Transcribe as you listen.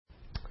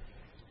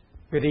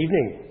Good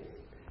evening.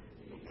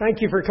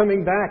 Thank you for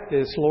coming back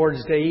this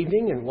Lord's Day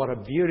evening, and what a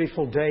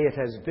beautiful day it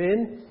has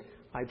been.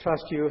 I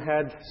trust you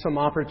had some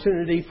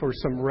opportunity for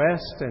some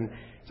rest and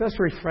just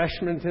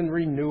refreshment and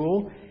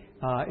renewal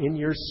in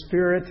your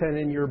spirit and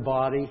in your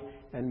body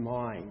and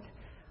mind.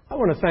 I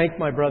want to thank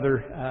my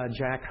brother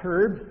Jack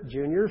Herb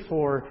Jr.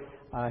 for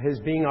his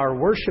being our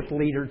worship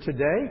leader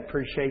today.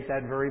 Appreciate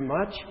that very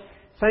much.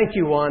 Thank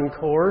you,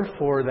 Encore,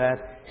 for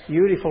that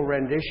beautiful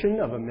rendition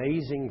of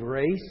Amazing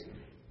Grace.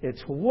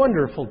 It's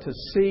wonderful to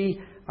see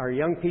our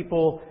young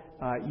people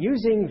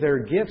using their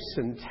gifts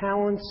and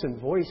talents and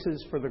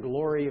voices for the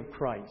glory of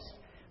Christ.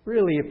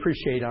 Really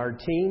appreciate our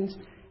teens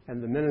and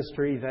the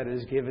ministry that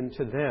is given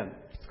to them.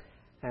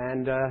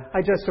 And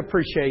I just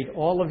appreciate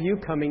all of you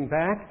coming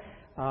back.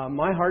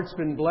 My heart's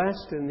been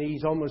blessed in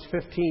these almost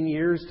 15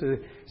 years to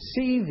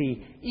see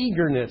the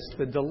eagerness,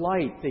 the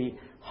delight, the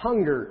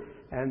hunger,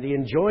 and the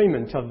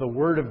enjoyment of the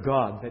Word of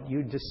God that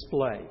you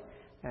display.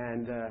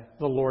 And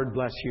the Lord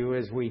bless you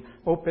as we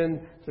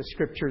open the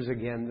Scriptures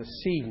again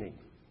this evening.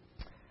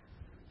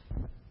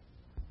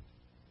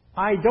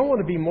 I don't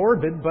want to be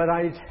morbid, but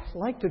I'd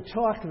like to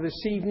talk this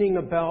evening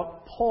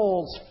about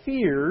Paul's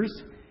fears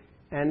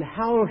and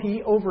how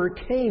he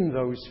overcame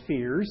those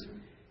fears.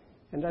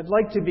 And I'd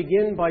like to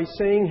begin by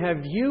saying,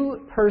 have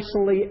you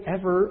personally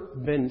ever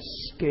been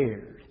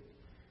scared?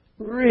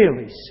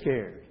 Really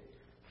scared?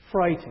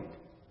 Frightened?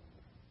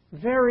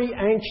 Very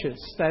anxious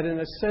that in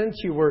a sense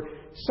you were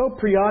so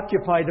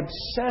preoccupied,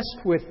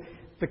 obsessed with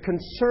the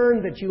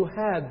concern that you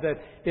had that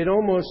it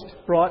almost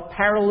brought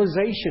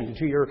paralyzation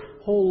to your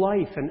whole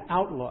life and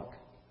outlook.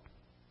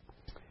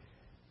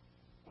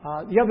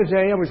 The other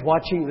day I was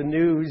watching the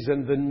news,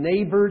 and the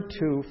neighbor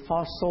to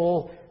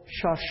Faisal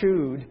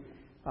Shahshud,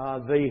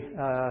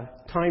 the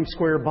Times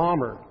Square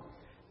bomber,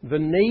 the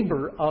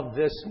neighbor of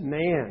this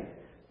man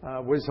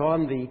was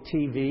on the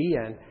TV,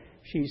 and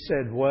she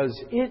said, was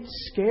it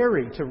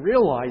scary to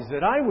realize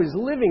that I was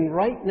living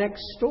right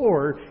next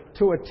door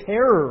to a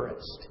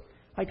terrorist?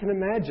 I can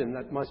imagine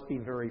that must be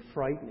very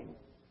frightening.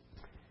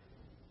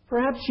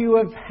 Perhaps you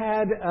have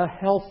had a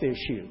health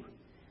issue,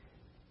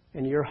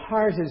 and your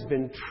heart has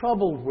been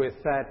troubled with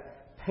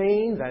that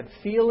pain, that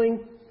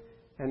feeling,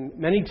 and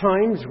many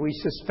times we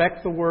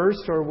suspect the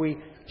worst or we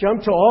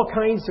jump to all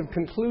kinds of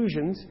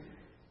conclusions,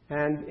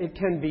 and it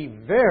can be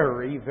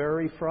very,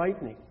 very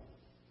frightening.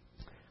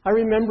 I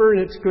remember,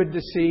 and it's good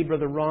to see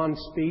Brother Ron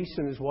Speece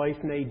and his wife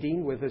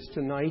Nadine with us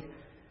tonight.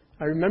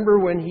 I remember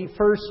when he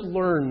first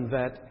learned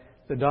that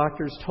the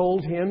doctors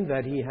told him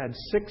that he had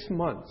 6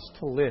 months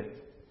to live.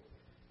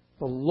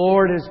 The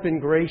Lord has been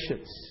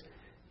gracious.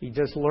 He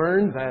just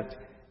learned that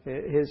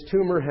his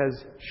tumor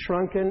has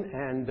shrunken,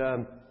 and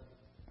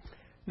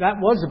that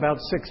was about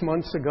 6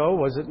 months ago,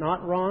 was it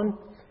not, Ron?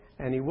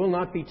 And he will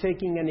not be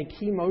taking any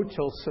chemo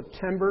till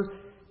September,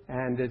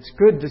 and it's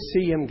good to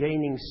see him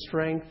gaining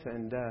strength,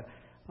 and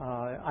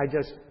I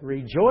just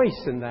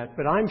rejoice in that.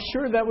 But I'm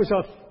sure that was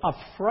a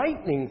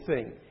frightening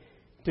thing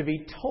to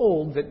be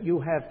told that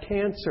you have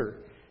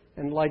cancer.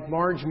 And like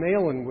Marge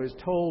Malin was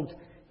told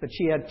that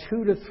she had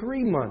 2 to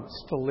 3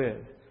 months to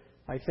live.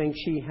 I think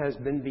she has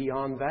been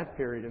beyond that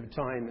period of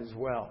time as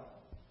well.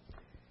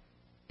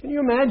 Can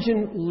you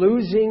imagine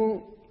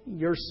losing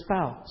your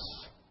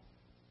spouse?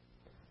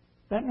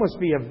 That must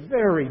be a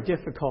very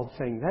difficult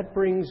thing. That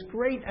brings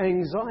great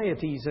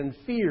anxieties and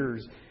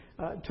fears.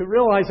 To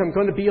realize I'm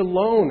going to be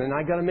alone and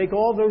I got to make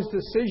all those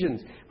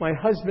decisions. My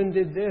husband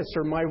did this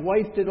or my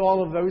wife did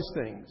all of those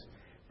things.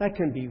 That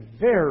can be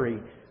very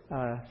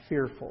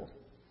fearful.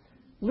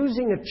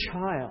 Losing a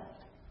child.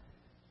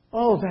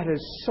 Oh, that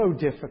is so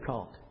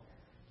difficult.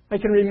 I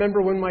can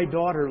remember when my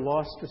daughter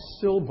lost a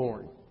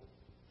stillborn.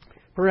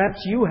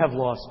 Perhaps you have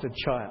lost a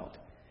child.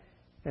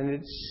 And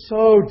it's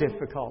so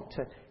difficult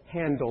to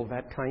handle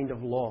that kind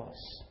of loss.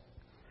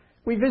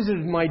 We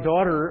visited my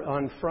daughter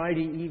on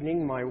Friday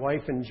evening. My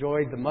wife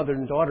enjoyed the mother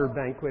and daughter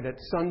banquet at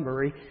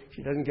Sunbury.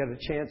 She doesn't get a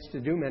chance to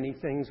do many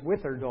things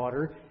with her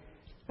daughter.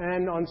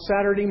 And on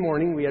Saturday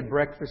morning, we had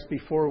breakfast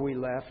before we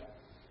left.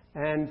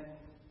 And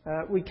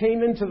we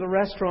came into the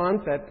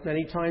restaurant that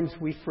many times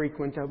we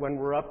frequent when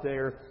we're up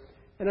there.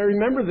 And I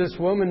remember this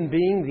woman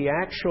being the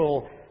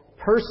actual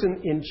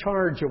person in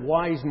charge of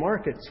Wise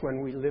Markets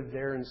when we lived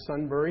there in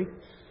Sunbury.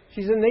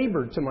 She's a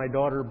neighbor to my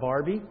daughter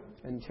Barbie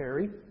and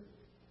Terry.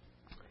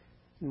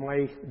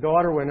 My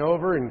daughter went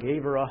over and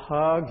gave her a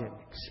hug and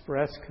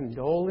expressed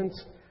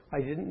condolence. I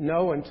didn't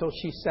know until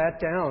she sat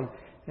down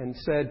and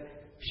said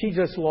she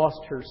just lost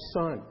her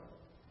son.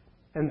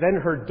 And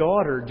then her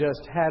daughter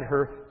just had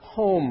her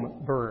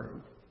home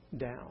burned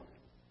down.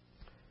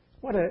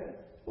 What a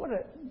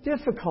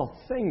difficult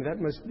thing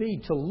that must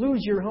be to lose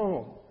your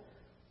home,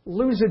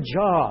 lose a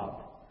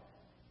job,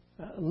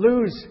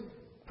 lose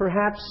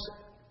perhaps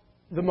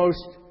the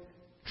most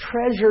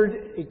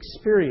treasured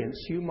experience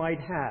you might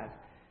have.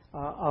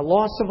 A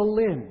loss of a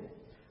limb.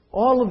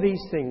 All of these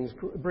things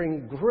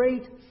bring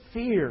great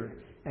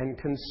fear and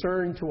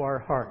concern to our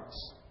hearts.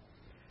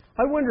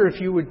 I wonder if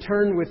you would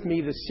turn with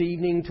me this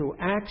evening to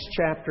Acts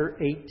chapter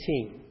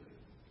 18.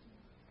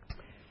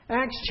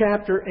 Acts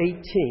chapter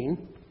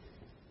 18,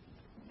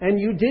 and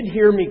you did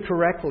hear me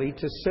correctly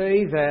to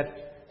say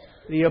that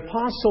the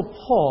Apostle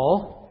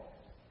Paul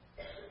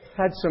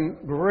had some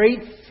great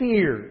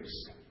fears.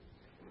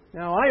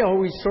 Now, I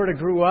always sort of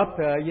grew up,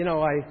 I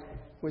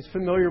was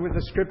familiar with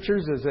the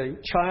Scriptures as a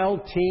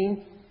child,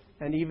 teen,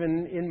 and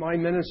even in my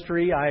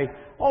ministry, I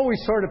always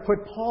sort of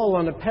put Paul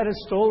on a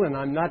pedestal, and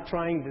I'm not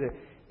trying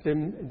to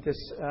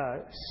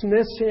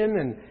dismiss him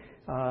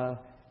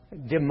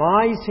and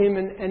demise him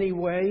in any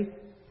way.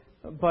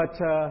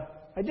 But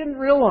I didn't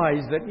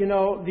realize that,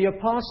 the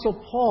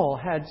Apostle Paul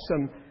had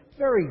some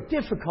very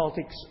difficult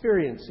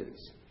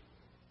experiences.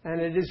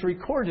 And it is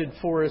recorded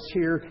for us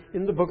here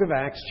in the book of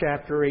Acts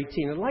chapter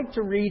 18. I'd like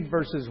to read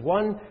verses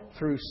 1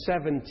 through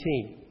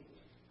 17.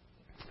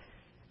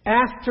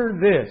 After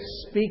this,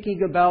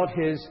 speaking about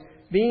his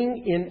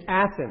being in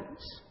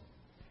Athens,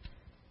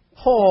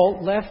 Paul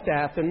left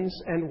Athens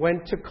and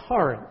went to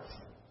Corinth.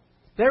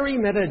 There he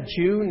met a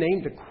Jew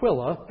named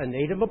Aquila, a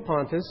native of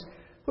Pontus,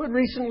 who had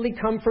recently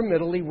come from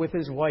Italy with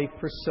his wife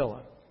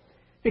Priscilla.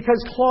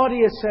 Because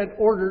Claudius had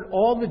ordered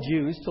all the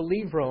Jews to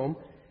leave Rome,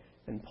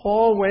 and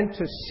Paul went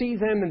to see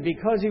them, and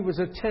because he was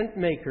a tent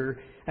maker,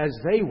 as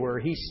they were,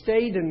 he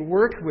stayed and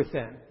worked with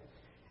them.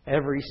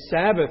 Every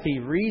Sabbath he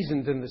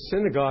reasoned in the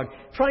synagogue,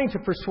 trying to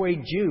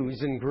persuade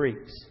Jews and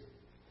Greeks.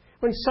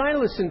 When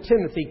Silas and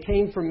Timothy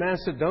came from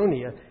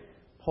Macedonia,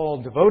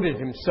 Paul devoted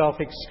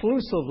himself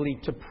exclusively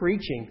to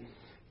preaching,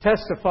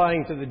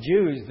 testifying to the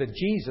Jews that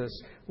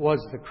Jesus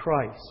was the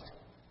Christ.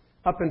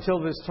 Up until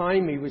this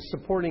time, he was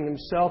supporting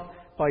himself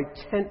by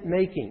tent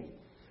making.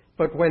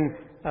 But when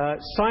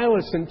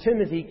Silas and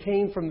Timothy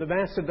came from the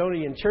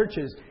Macedonian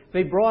churches,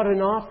 they brought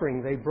an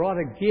offering, they brought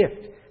a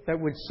gift that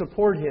would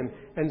support him.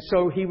 And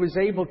so he was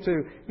able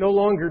to no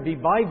longer be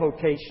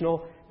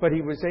bivocational, but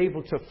he was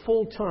able to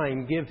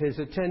full-time give his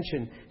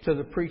attention to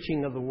the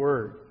preaching of the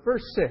Word.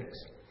 Verse 6.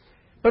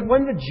 But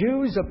when the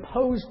Jews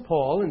opposed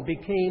Paul and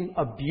became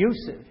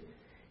abusive,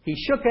 he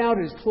shook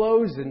out his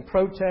clothes in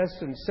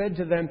protest and said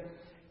to them,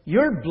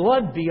 "Your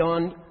blood be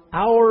on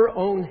our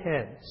own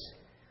heads.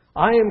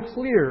 I am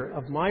clear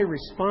of my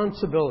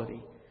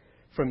responsibility.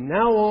 From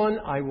now on,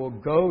 I will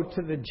go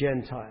to the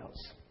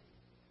Gentiles."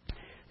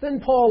 Then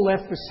Paul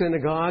left the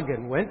synagogue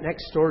and went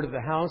next door to the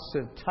house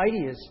of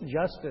Titus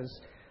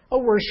Justus, a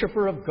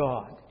worshiper of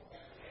God.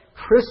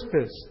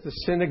 Crispus, the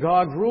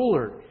synagogue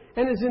ruler,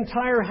 and his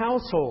entire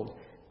household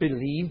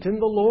believed in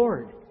the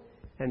Lord.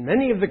 And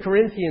many of the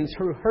Corinthians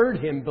who heard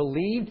him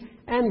believed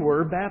and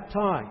were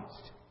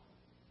baptized.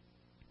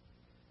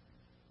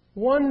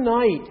 One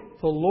night,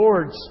 the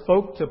Lord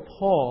spoke to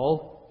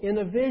Paul in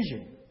a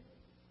vision.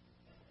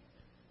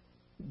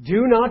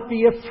 "Do not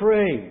be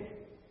afraid.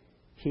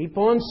 Keep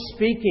on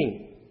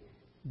speaking.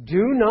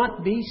 Do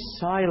not be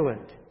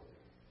silent.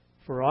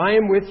 For I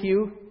am with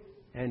you,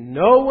 and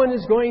no one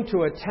is going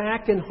to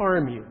attack and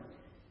harm you,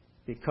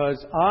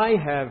 because I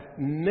have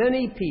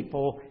many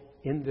people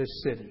in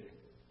this city."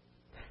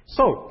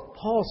 So,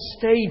 Paul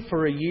stayed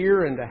for a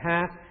year and a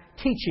half,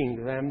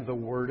 teaching them the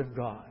Word of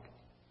God.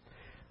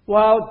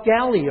 While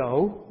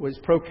Gallio was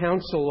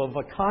proconsul of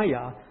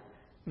Achaia,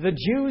 the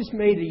Jews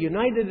made a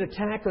united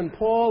attack on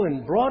Paul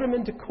and brought him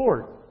into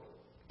court.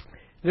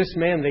 This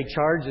man they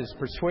charged as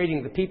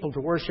persuading the people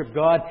to worship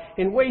God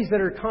in ways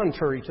that are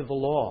contrary to the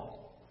law.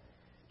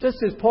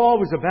 Just as Paul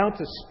was about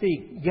to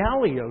speak,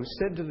 Gallio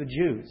said to the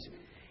Jews,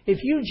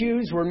 "If you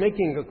Jews were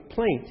making a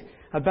complaint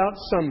about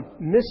some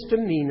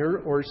misdemeanor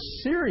or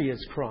serious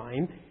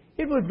crime,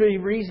 it would be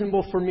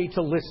reasonable for me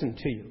to listen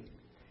to you.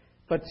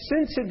 But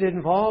since it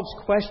involves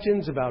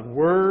questions about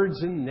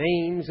words and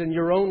names and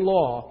your own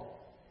law,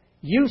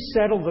 you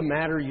settle the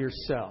matter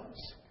yourselves.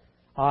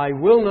 I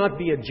will not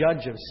be a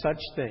judge of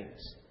such things."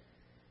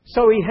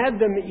 So he had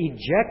them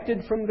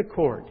ejected from the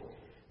court.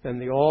 Then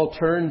they all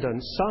turned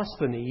on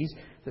Sosthenes,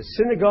 the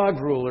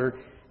synagogue ruler,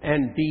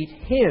 and beat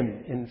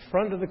him in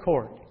front of the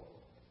court.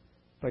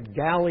 But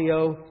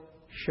Gallio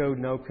showed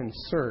no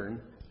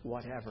concern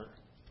whatever.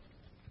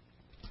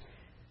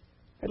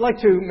 I'd like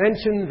to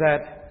mention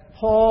that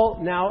Paul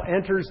now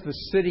enters the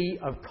city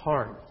of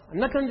Corinth. I'm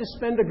not going to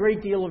spend a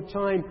great deal of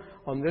time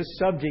on this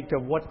subject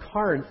of what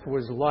Corinth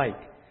was like.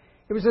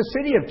 It was a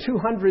city of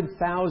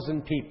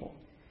 200,000 people.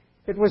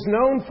 It was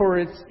known for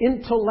its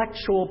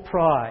intellectual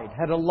pride,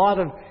 had a lot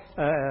of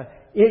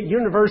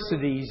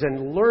universities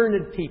and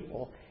learned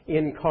people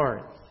in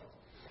Corinth.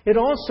 It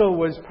also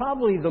was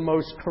probably the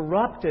most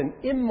corrupt and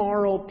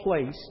immoral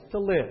place to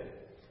live.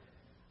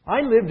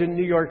 I lived in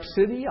New York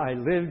City, I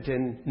lived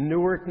in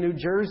Newark, New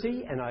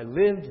Jersey, and I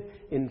lived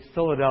in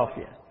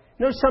Philadelphia.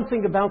 I know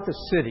something about the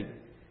city.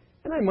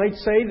 And I might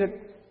say that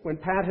when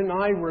Pat and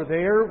I were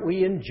there,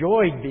 we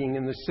enjoyed being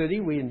in the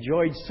city. We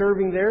enjoyed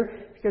serving there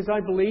because I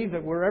believe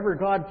that wherever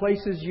God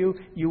places you,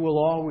 you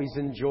will always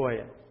enjoy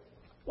it.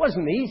 It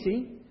wasn't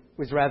easy. It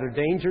was rather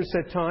dangerous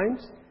at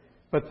times,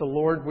 but the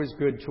Lord was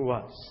good to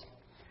us.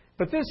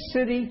 But this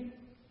city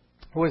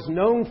was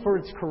known for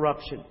its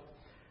corruption.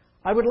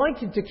 I would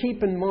like you to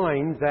keep in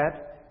mind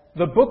that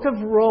the book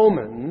of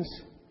Romans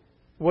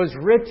was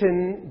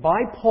written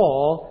by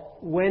Paul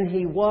when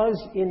he was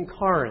in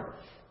Corinth.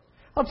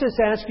 I'll just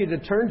ask you to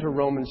turn to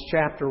Romans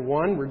chapter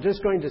 1. We're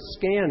just going to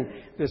scan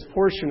this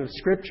portion of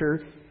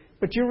Scripture.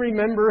 But you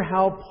remember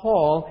how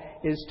Paul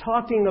is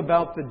talking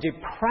about the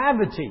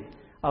depravity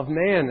of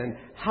man and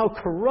how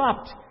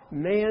corrupt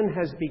man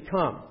has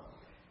become.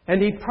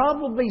 And he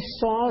probably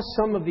saw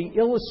some of the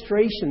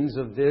illustrations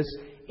of this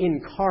in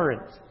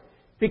Corinth,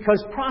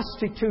 because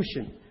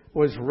prostitution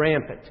was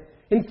rampant.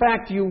 In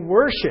fact, you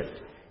worshiped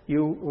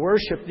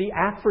the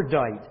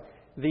Aphrodite,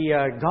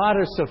 the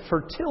goddess of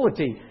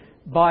fertility,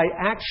 by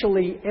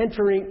actually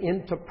entering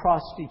into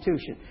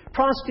prostitution.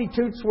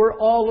 Prostitutes were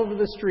all over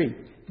the street,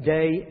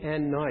 day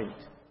and night.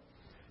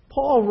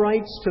 Paul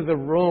writes to the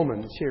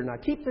Romans here. Now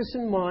keep this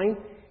in mind.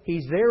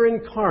 He's there in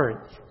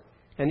Corinth,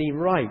 and he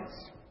writes,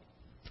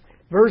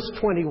 verse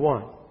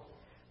 21,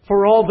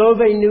 "For although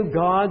they knew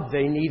God,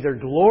 they neither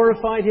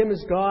glorified Him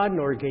as God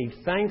nor gave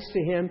thanks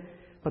to Him,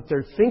 but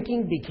their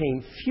thinking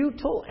became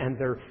futile and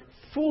their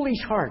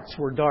foolish hearts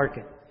were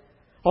darkened.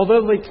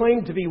 Although they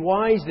claimed to be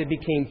wise, they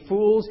became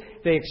fools.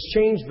 They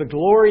exchanged the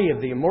glory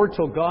of the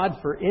immortal God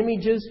for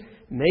images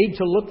made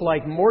to look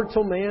like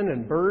mortal man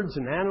and birds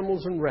and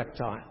animals and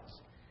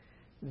reptiles.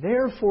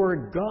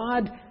 Therefore,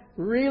 God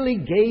really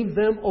gave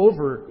them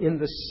over in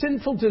the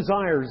sinful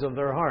desires of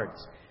their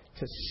hearts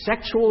to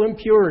sexual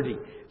impurity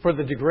for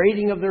the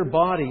degrading of their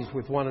bodies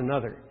with one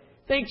another.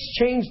 They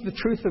exchanged the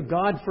truth of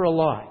God for a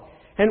lie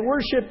and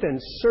worshipped and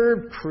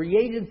served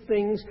created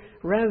things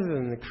rather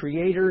than the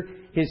Creator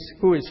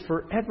who is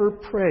forever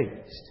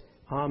praised.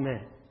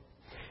 Amen.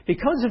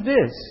 Because of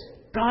this,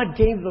 God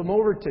gave them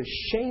over to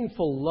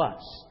shameful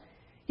lusts.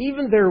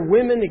 Even their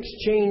women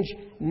exchanged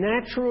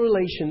natural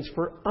relations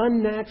for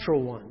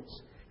unnatural ones.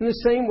 In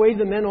the same way,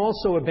 the men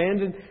also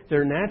abandoned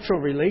their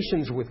natural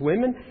relations with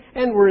women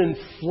and were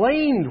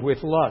inflamed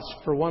with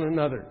lust for one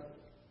another.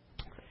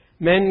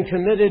 Men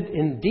committed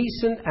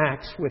indecent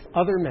acts with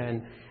other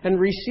men and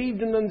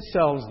received in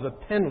themselves the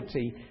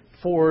penalty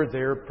for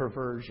their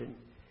perversion."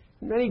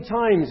 Many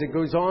times it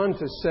goes on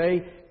to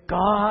say,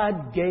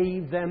 God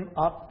gave them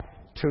up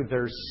to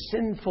their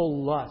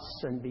sinful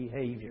lusts and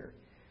behavior.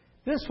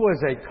 This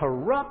was a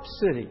corrupt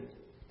city.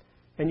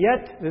 And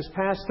yet, this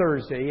past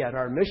Thursday at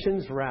our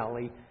missions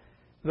rally,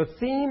 the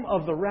theme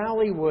of the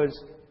rally was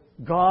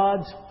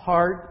God's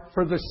heart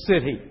for the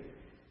city.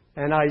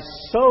 And I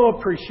so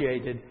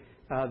appreciated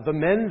the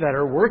men that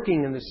are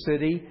working in the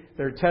city,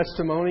 their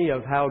testimony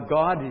of how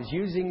God is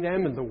using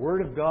them and the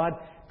Word of God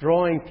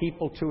drawing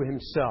people to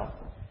Himself.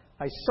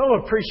 I so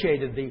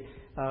appreciated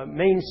the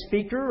main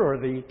speaker or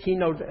the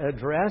keynote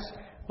address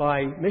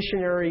by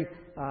missionary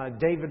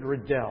David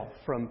Riddell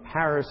from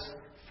Paris,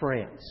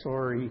 France,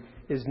 or he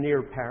is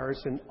near Paris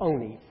in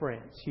Ony,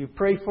 France. You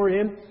pray for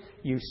him,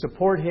 you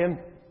support him,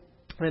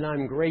 and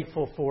I'm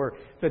grateful for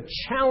the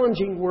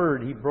challenging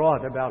word he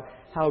brought about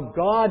how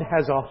God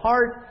has a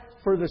heart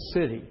for the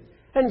city.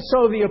 And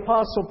so the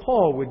Apostle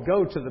Paul would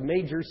go to the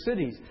major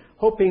cities,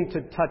 hoping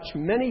to touch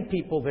many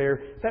people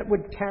there that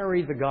would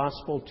carry the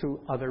gospel to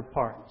other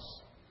parts.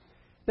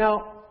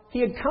 Now,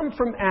 he had come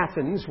from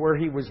Athens, where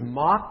he was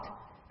mocked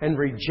and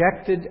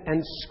rejected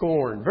and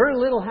scorned. Very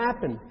little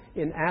happened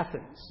in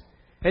Athens.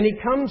 And he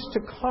comes to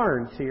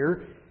Corinth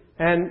here,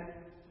 and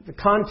the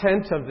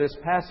content of this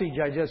passage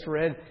I just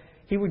read,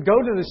 he would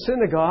go to the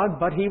synagogue,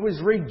 but he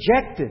was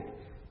rejected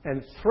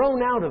and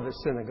thrown out of the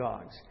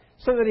synagogues.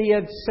 So that he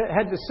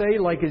had to say,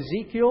 like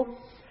Ezekiel,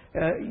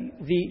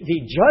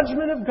 the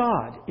judgment of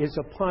God is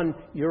upon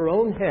your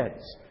own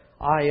heads.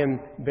 I am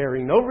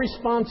bearing no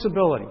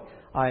responsibility.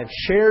 I have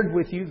shared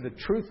with you the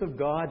truth of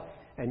God,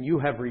 and you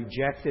have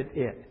rejected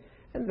it.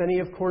 And then he,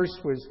 of course,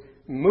 was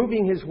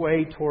moving his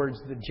way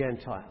towards the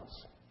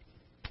Gentiles.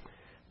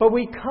 But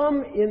we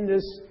come in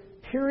this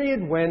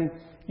period when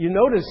you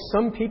notice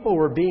some people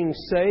were being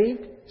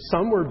saved,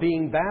 some were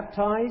being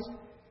baptized,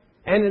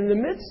 and in the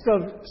midst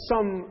of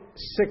some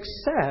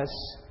success,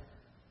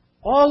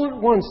 all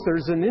at once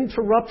there's an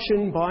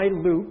interruption by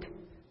Luke,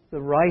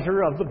 the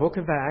writer of the book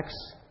of Acts,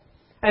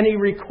 and he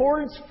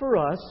records for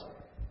us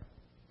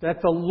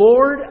that the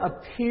Lord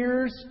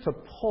appears to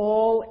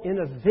Paul in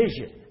a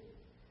vision.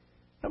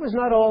 That was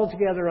not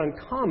altogether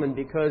uncommon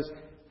because,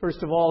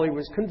 first of all, he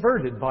was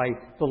converted by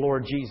the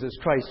Lord Jesus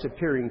Christ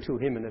appearing to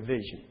him in a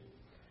vision.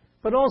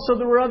 But also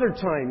there were other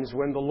times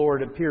when the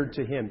Lord appeared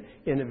to him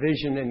in a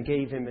vision and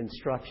gave him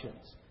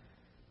instructions.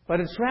 But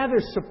it's rather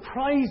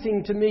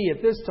surprising to me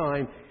at this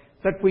time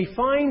that we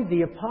find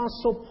the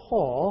Apostle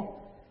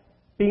Paul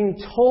being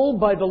told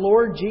by the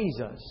Lord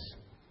Jesus.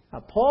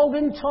 Now, Paul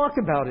didn't talk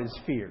about his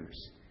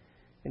fears.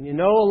 And you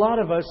know, a lot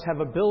of us have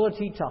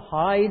ability to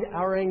hide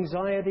our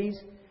anxieties,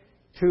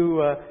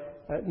 to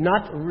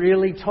not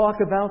really talk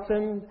about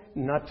them,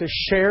 not to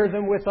share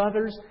them with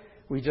others.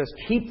 We just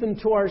keep them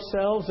to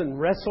ourselves and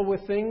wrestle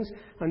with things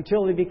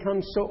until they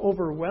become so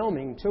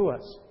overwhelming to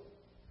us.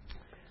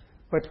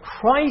 But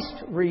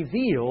Christ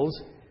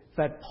reveals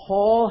that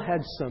Paul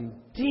had some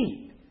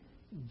deep,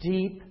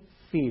 deep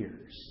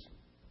fears.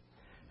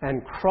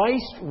 And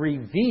Christ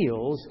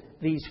reveals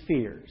these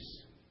fears.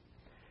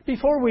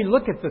 before we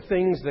look at the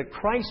things that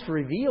Christ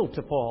revealed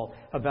to Paul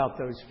about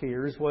those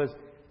fears, was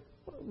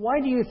why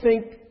do you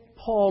think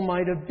Paul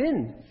might have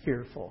been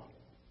fearful?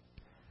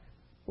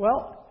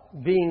 Well,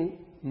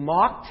 being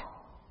mocked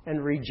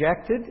and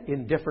rejected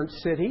in different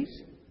cities.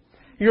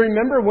 You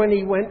remember when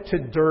he went to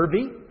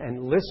Derbe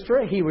and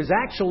Lystra, he was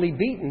actually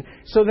beaten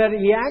so that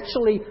he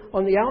actually,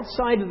 on the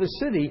outside of the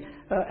city,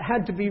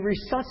 had to be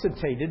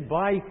resuscitated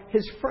by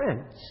his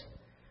friends.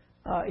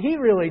 He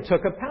really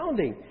took a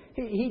pounding.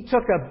 He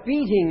took a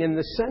beating in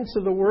the sense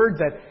of the word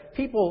that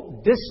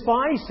people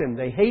despised him.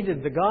 They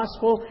hated the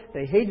gospel.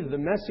 They hated the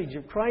message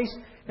of Christ.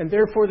 And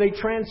therefore they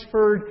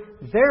transferred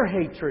their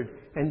hatred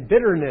and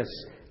bitterness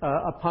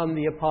upon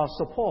the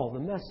Apostle Paul, the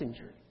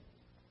messenger.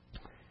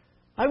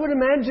 I would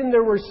imagine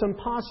there were some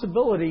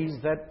possibilities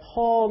that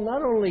Paul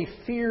not only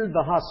feared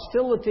the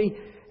hostility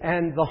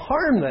and the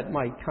harm that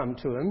might come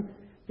to him,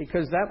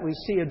 because that we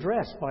see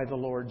addressed by the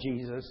Lord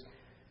Jesus,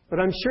 but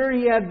I'm sure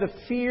he had the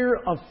fear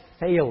of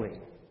failing.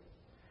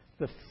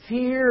 The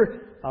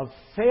fear of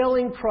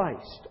failing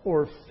Christ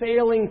or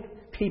failing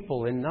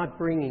people in not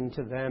bringing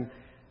to them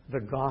the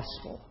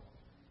gospel.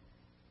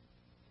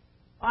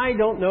 I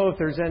don't know if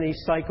there's any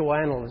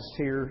psychoanalysts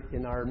here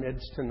in our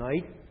midst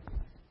tonight,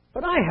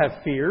 but I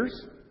have fears.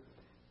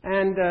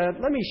 And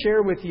let me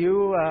share with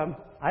you,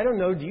 I don't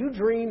know, do you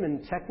dream in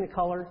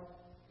Technicolor?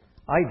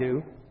 I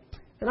do.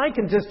 And I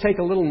can just take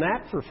a little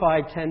nap for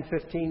 5, 10,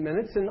 15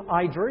 minutes and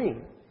I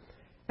dream.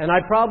 And I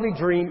probably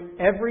dream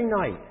every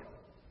night.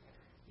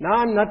 Now,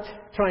 I'm not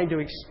trying to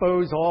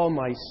expose all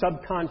my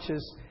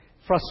subconscious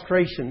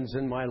frustrations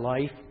in my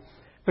life.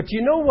 But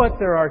you know what?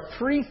 There are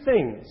 3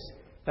 things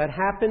that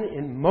happen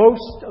in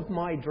most of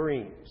my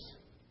dreams.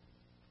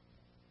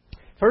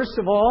 First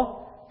of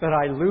all, that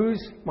I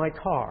lose my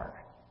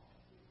car.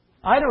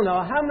 I don't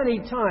know how many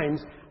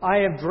times I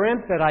have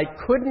dreamt that I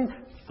couldn't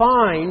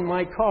find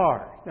my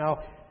car. Now,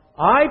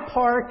 I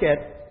park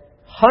at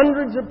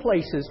hundreds of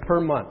places per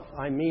month.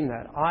 I mean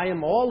that. I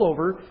am all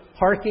over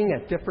parking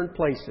at different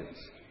places.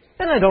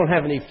 And I don't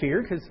have any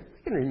fear because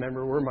I can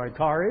remember where my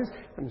car is.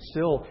 I'm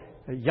still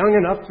young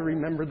enough to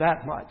remember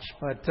that much.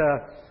 But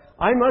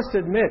I must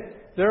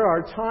admit, there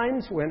are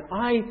times when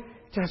I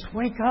just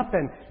wake up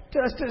and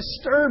just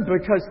disturbed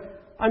because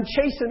I'm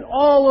chasing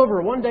all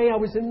over. One day I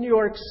was in New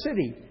York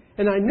City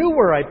and I knew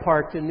where I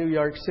parked in New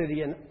York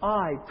City and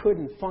I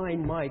couldn't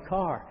find my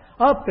car.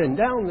 Up and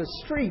down the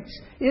streets,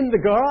 in the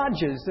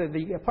garages,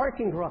 the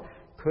parking garage,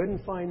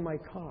 couldn't find my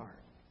car.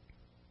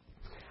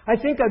 I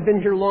think I've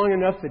been here long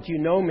enough that you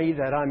know me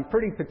that I'm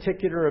pretty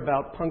particular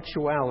about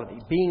punctuality,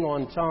 being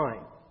on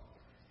time.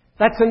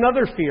 That's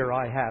another fear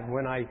I have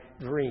when I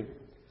dream.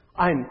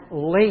 I'm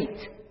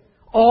late,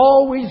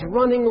 always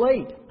running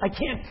late. I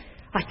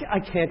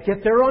can't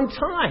get there on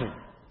time.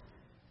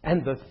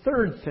 And the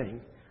third thing,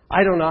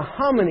 I don't know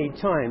how many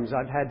times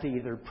I've had to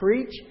either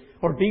preach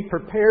or be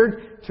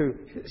prepared to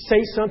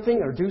say something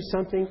or do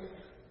something,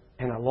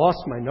 and I lost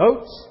my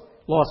notes,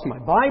 lost my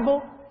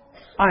Bible.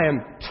 I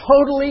am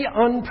totally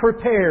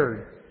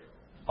unprepared.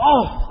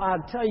 Oh,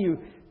 I'll tell you,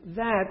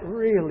 that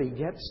really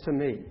gets to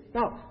me.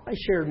 Now, I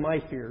shared my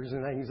fears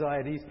and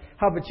anxieties.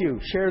 How about you?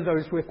 Share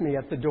those with me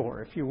at the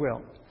door, if you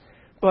will.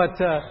 But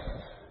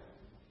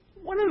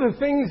one of the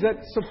things that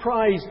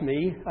surprised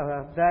me,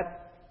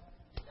 that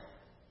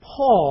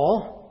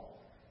Paul,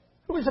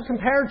 who was a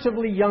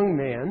comparatively young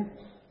man,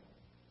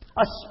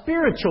 a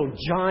spiritual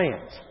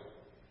giant,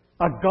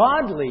 a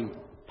godly,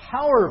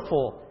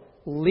 powerful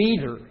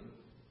leader,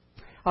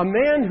 a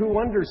man who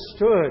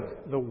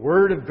understood the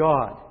Word of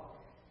God.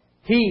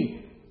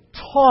 He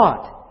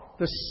taught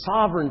the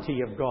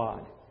sovereignty of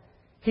God.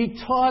 He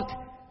taught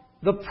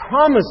the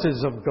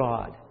promises of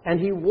God. And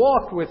he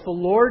walked with the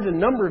Lord a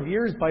number of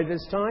years by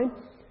this time.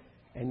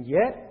 And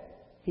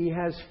yet, he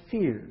has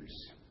fears.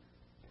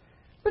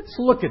 Let's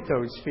look at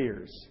those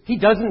fears. He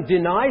doesn't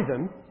deny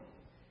them.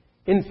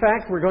 In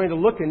fact, we're going to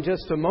look in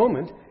just a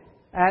moment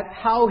at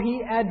how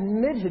he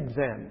admitted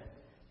them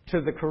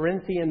to the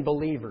Corinthian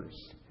believers.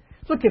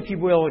 Look, if you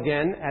will,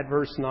 again at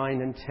verse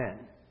 9 and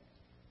 10.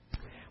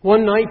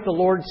 One night the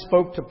Lord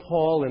spoke to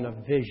Paul in a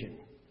vision.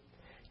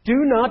 Do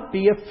not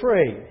be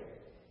afraid.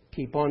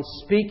 Keep on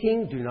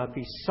speaking. Do not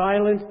be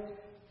silent,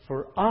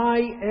 for I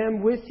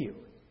am with you.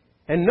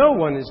 And no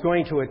one is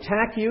going to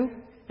attack you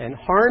and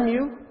harm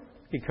you,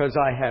 because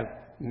I have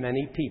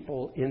many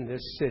people in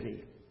this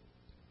city.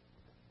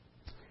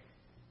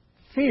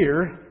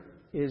 Fear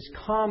is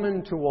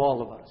common to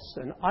all of us.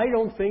 And I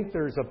don't think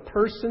there's a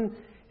person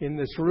in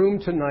this room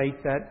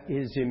tonight that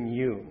is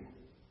immune.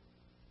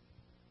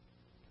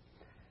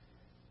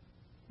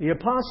 The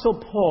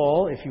Apostle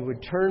Paul, if you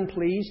would turn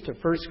please to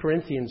 1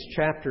 Corinthians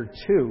chapter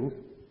 2,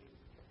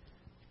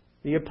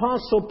 the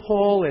Apostle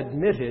Paul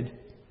admitted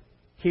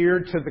here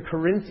to the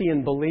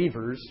Corinthian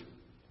believers,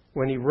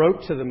 when he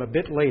wrote to them a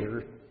bit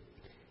later,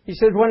 he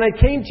said, When I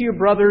came to you,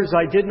 brothers,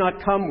 I did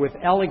not come with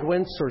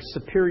eloquence or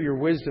superior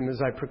wisdom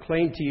as I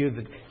proclaimed to you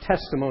the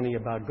testimony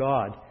about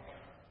God.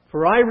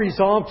 For I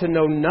resolved to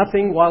know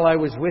nothing while I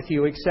was with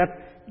you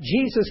except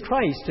Jesus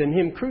Christ and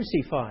Him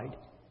crucified.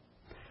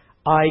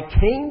 I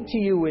came to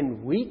you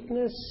in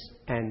weakness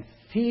and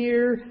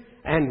fear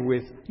and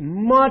with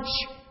much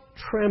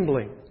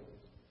trembling.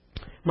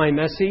 My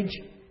message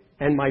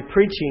and my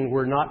preaching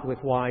were not with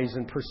wise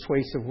and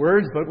persuasive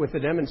words, but with a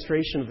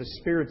demonstration of the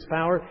Spirit's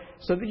power,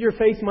 so that your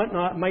faith might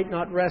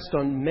not rest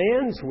on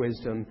man's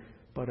wisdom,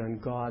 but on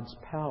God's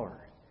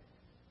power.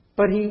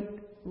 But he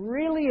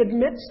really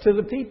admits to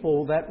the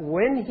people that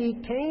when he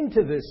came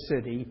to this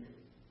city,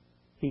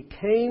 he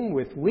came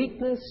with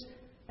weakness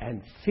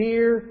and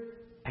fear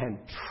and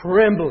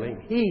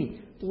trembling. He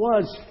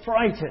was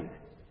frightened.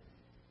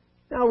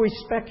 Now we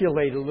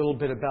speculate a little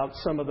bit about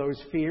some of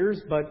those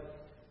fears, but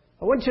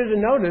I want you to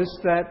notice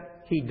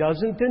that he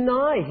doesn't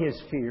deny his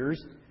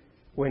fears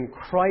when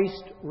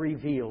Christ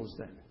reveals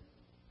them.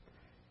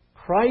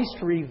 Christ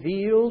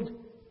revealed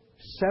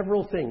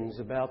several things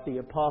about the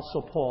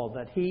Apostle Paul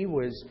that he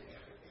was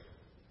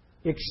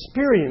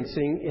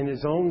experiencing in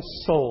his own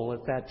soul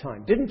at that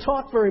time. Didn't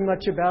talk very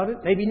much about it.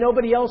 Maybe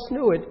nobody else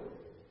knew it.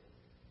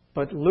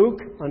 But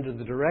Luke, under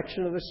the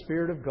direction of the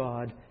Spirit of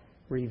God,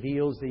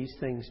 reveals these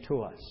things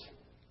to us.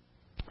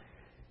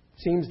 It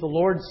seems the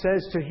Lord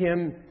says to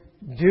him,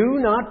 do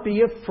not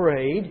be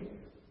afraid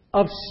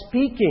of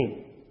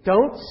speaking.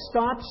 Don't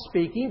stop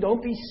speaking.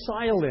 Don't be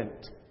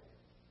silent.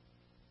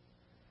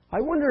 I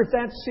wonder if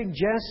that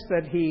suggests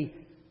that he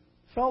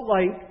felt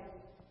like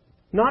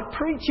not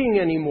preaching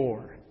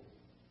anymore,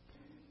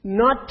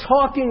 not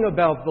talking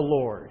about the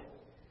Lord.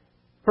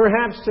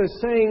 Perhaps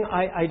just saying,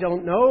 I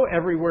don't know,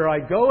 everywhere I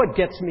go it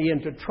gets me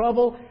into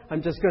trouble.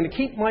 I'm just going to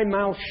keep my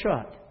mouth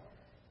shut.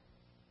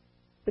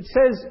 It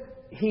says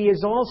he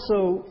is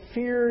also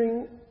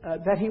fearing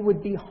that he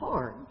would be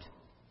harmed.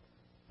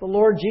 The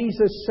Lord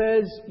Jesus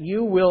says,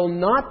 you will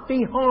not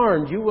be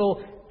harmed. You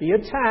will be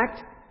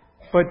attacked,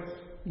 but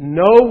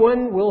no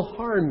one will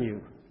harm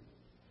you.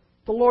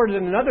 The Lord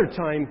at another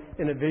time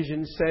in a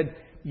vision said,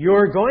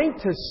 you're going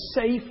to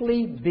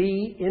safely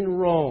be in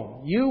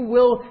Rome. You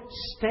will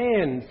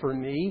stand for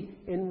me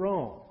in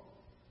Rome.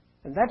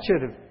 And that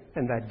should have,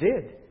 and that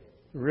did,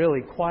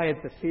 really quiet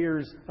the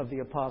fears of the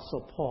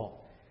Apostle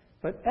Paul.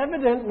 But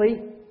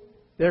evidently,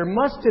 there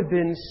must have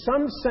been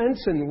some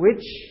sense in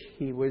which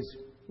he was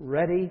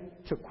ready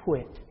to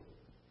quit.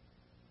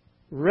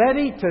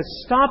 Ready to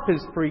stop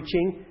his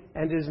preaching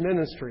and his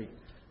ministry.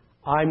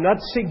 I'm not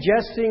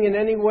suggesting in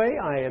any way,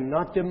 I am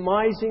not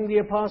demising the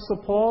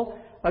Apostle Paul,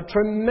 a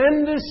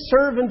tremendous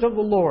servant of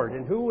the Lord.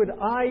 And who would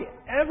I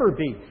ever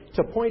be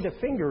to point a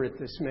finger at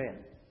this man?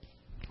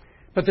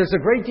 But there's a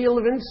great deal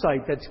of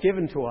insight that's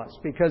given to us,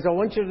 because I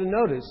want you to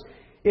notice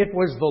it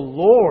was the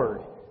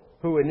Lord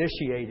who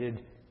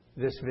initiated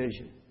this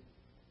vision.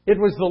 It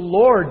was the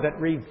Lord that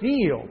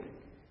revealed.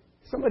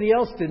 Somebody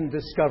else didn't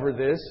discover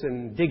this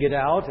and dig it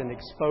out and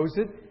expose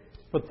it,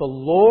 but the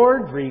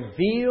Lord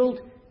revealed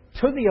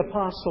to the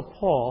Apostle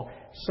Paul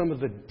some of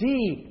the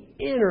deep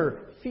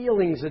inner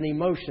feelings and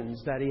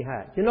emotions that he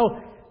had. You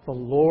know, the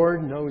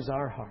Lord knows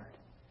our heart.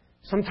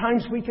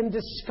 Sometimes we can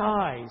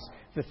disguise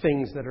the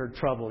things that are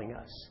troubling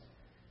us,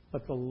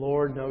 but the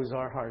Lord knows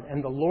our heart.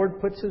 And the Lord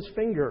puts His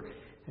finger,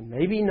 and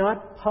maybe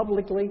not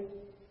publicly,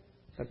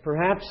 but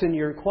perhaps in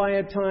your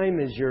quiet time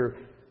as you're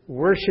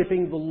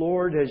worshiping the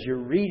Lord, as you're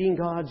reading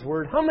God's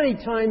Word. How many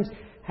times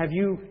have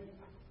you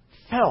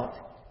felt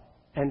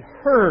and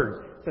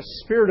heard the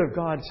Spirit of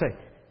God say,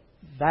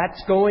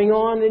 that's going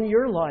on in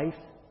your life.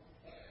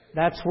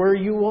 That's where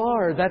you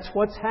are. That's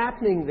what's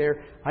happening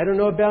there. I don't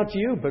know about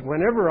you, but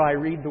whenever I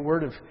read the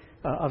Word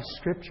of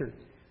Scripture,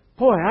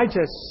 boy, I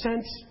just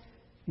sense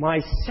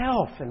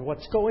myself and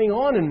what's going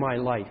on in my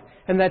life.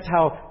 And that's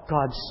how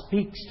God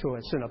speaks to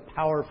us in a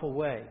powerful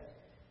way.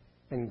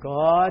 And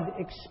God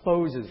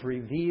exposes,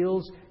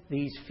 reveals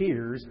these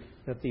fears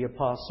that the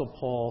Apostle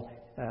Paul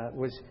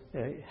was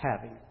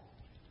having.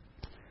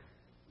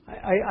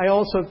 I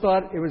also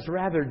thought it was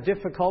rather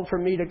difficult for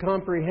me to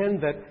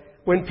comprehend that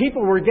when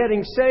people were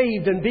getting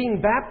saved and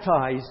being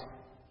baptized,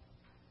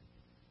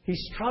 he's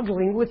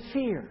struggling with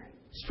fear,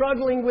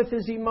 struggling with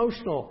his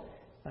emotional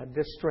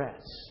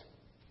distress.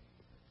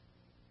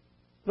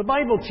 The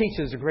Bible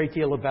teaches a great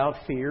deal about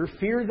fear,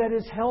 fear that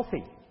is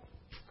healthy.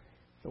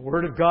 The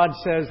Word of God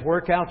says,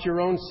 work out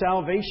your own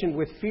salvation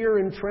with fear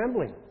and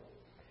trembling.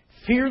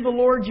 Fear the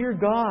Lord your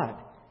God.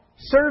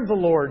 Serve the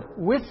Lord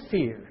with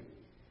fear.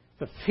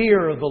 The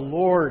fear of the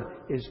Lord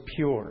is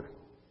pure.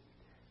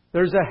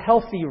 There's a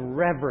healthy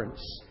reverence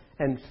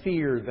and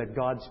fear that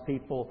God's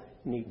people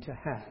need to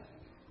have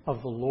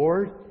of the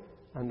Lord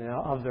and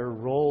of their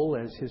role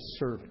as His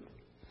servant.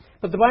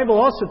 But the Bible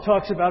also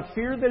talks about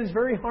fear that is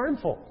very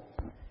harmful.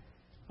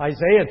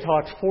 Isaiah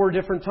talks 4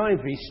 different times.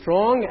 Be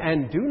strong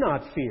and do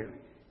not fear.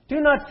 Do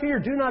not fear.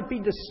 Do not be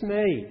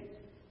dismayed.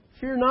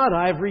 Fear not,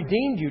 I have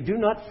redeemed you. Do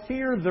not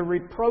fear the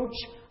reproach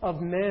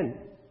of men.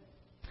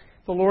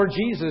 The Lord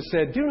Jesus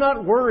said, do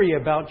not worry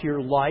about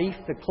your life,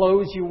 the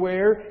clothes you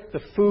wear, the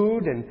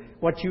food, and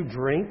what you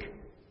drink.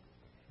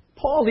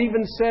 Paul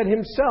even said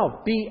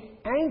himself, be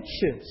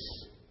anxious.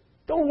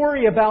 Don't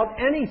worry about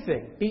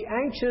anything. Be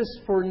anxious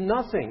for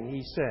nothing,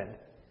 he said.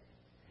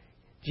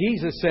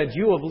 Jesus said,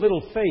 you of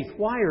little faith,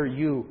 why are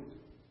you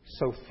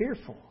so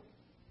fearful?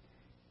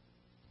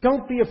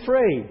 Don't be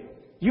afraid.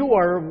 You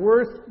are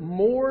worth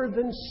more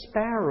than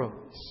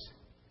sparrows.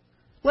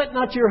 Let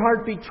not your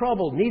heart be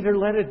troubled, neither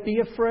let it be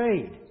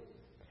afraid.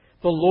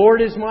 The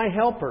Lord is my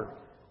helper.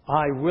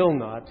 I will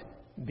not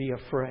be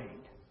afraid.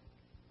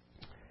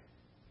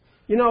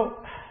 You know,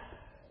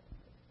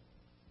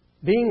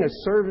 being a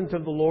servant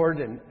of the Lord,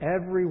 and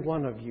every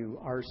one of you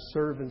are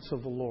servants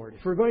of the Lord.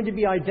 If we're going to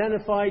be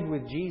identified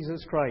with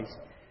Jesus Christ,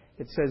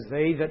 it says,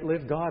 they that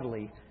live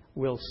godly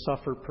will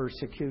suffer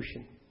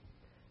persecution.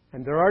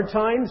 And there are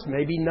times,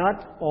 maybe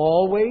not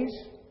always,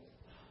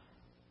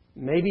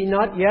 maybe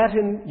not yet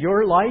in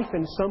your life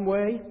in some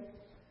way,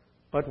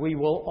 but we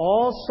will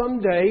all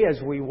someday,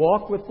 as we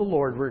walk with the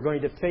Lord, we're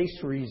going to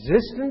face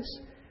resistance,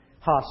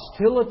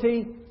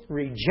 hostility,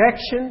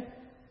 rejection,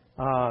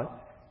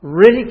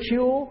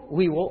 ridicule.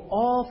 We will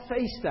all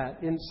face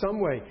that in some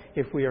way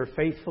if we are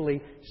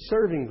faithfully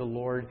serving the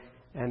Lord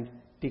and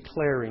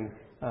declaring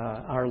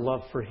our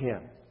love for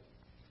Him.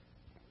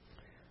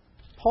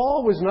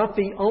 Paul was not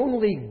the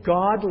only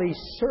godly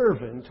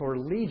servant or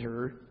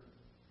leader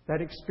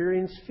that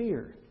experienced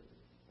fear.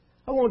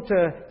 I won't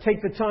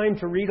take the time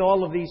to read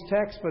all of these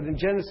texts, but in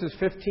Genesis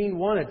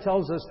 15:1 it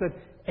tells us that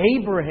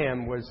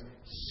Abraham was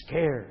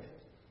scared.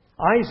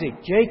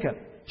 Isaac, Jacob,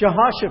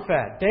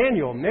 Jehoshaphat,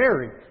 Daniel,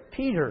 Mary,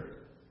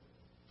 Peter.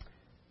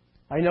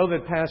 I know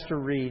that Pastor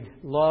Reed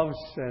loves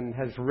and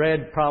has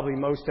read probably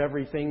most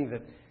everything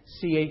that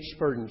C.H.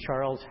 Spurgeon,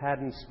 Charles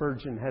Haddon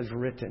Spurgeon, has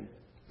written.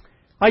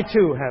 I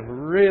too have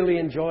really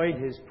enjoyed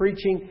his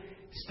preaching,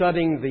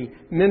 studying the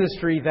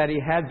ministry that he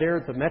had there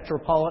at the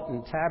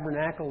Metropolitan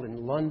Tabernacle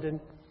in London.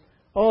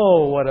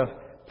 Oh, what a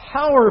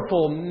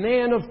powerful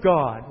man of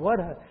God. What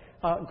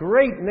a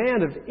great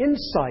man of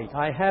insight.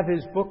 I have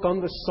his book on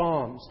the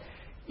Psalms.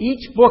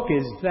 Each book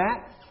is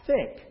that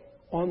thick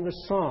on the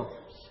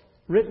Psalms,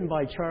 written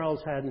by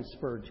Charles Haddon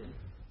Spurgeon.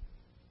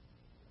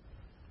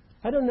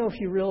 I don't know if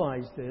you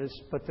realize this,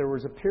 but there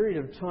was a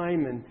period of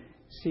time in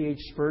C.H.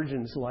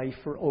 Spurgeon's life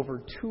for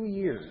over 2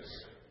 years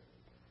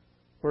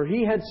where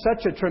he had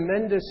such a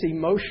tremendous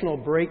emotional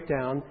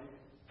breakdown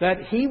that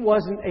he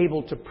wasn't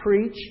able to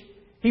preach.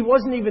 He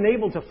wasn't even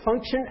able to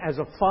function as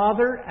a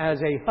father,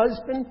 as a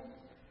husband.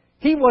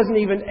 He wasn't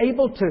even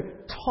able to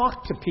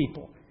talk to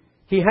people.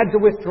 He had to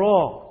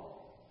withdraw.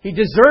 He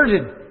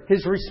deserted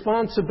his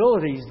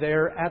responsibilities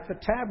there at the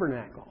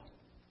tabernacle.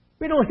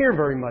 We don't hear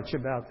very much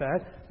about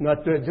that. I'm not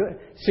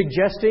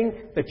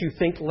suggesting that you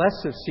think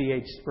less of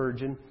C.H.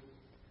 Spurgeon.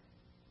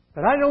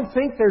 But I don't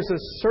think there's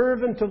a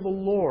servant of the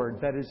Lord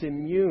that is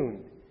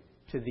immune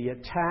to the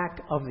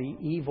attack of the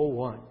evil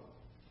one.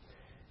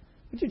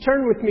 Would you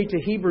turn with me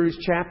to Hebrews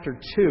chapter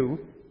 2?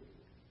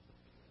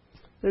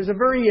 There's a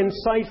very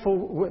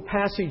insightful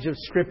passage of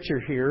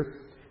Scripture here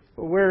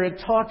where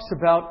it talks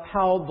about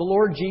how the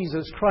Lord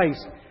Jesus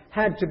Christ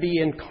had to be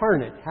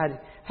incarnate,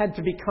 had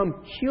to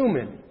become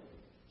human.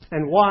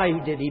 And why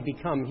did He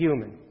become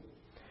human?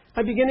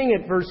 I'm beginning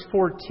at verse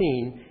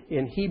 14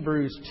 in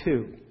Hebrews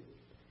 2.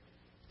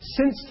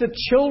 Since the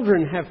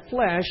children have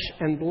flesh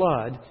and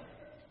blood,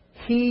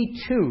 He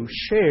too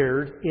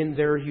shared in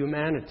their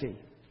humanity,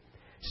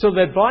 so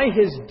that by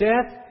His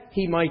death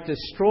He might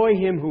destroy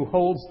him who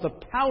holds the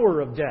power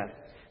of death,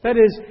 that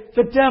is,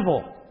 the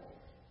devil,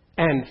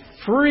 and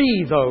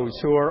free those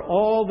who are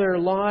all their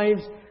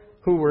lives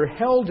who were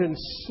held in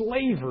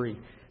slavery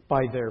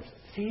by their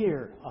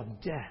fear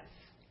of death.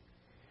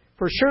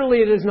 For surely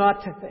it is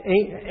not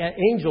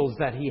angels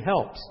that He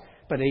helps,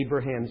 but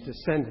Abraham's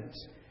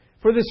descendants.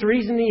 For this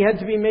reason He had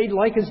to be made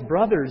like His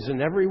brothers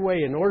in every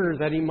way, in order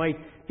that He might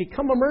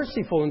become a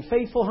merciful and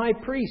faithful high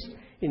priest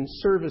in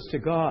service to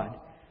God,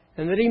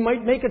 and that He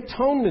might make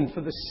atonement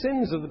for the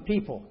sins of the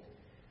people.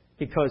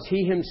 Because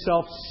He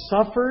Himself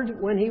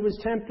suffered when He was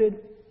tempted,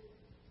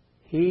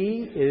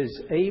 He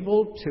is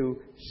able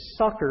to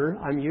succor.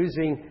 I'm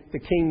using the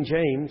King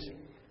James.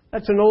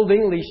 That's an Old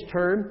English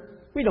term.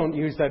 We don't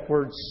use that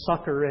word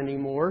succor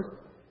anymore.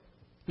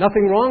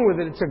 Nothing wrong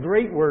with it. It's a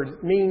great word.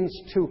 It means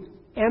to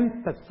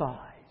empathize,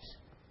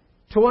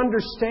 to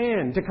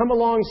understand, to come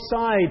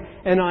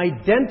alongside and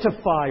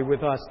identify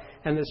with us.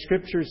 And the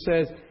Scripture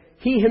says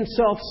He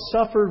Himself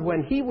suffered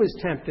when He was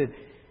tempted,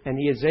 and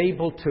He is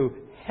able to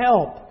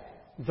help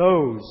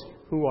those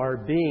who are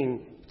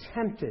being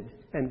tempted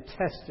and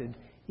tested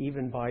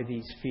even by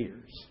these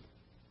fears.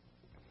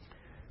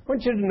 I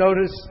want you to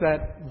notice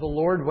that the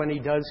Lord, when He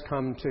does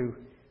come to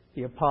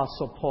the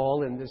Apostle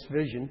Paul in this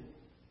vision,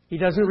 He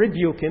doesn't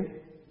rebuke him.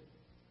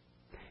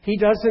 He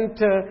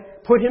doesn't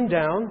put him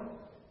down,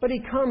 but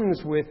He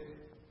comes with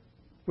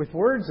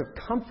words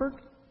of comfort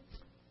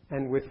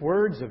and with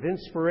words of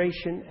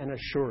inspiration and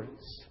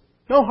assurance.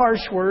 No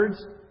harsh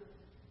words,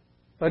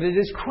 but it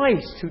is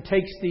Christ who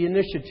takes the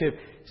initiative,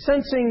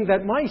 sensing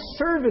that my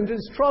servant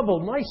is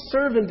troubled, my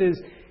servant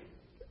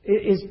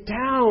is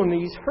down,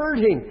 he's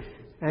hurting,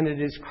 and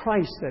it is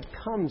Christ that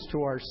comes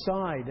to our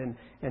side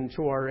and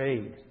to our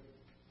aid.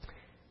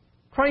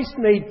 Christ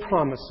made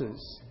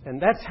promises,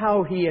 and that's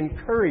how He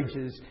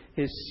encourages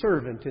His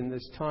servant in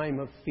this time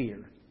of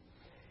fear.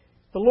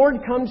 the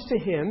Lord comes to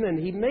him and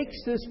he makes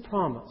this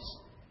promise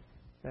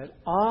that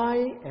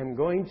I am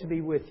going to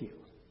be with you.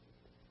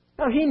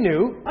 Now he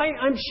knew,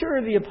 I'm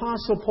sure the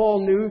Apostle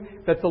Paul knew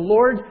that the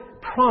Lord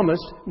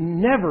promised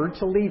never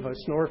to leave us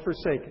nor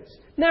forsake us,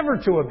 never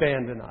to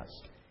abandon us.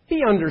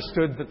 He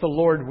understood that the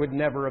Lord would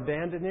never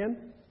abandon him.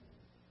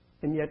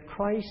 And yet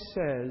Christ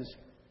says,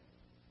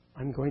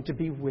 I'm going to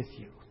be with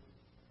you.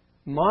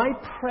 My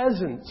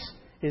presence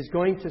is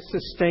going to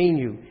sustain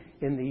you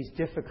in these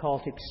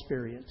difficult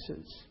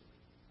experiences.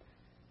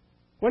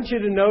 I want you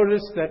to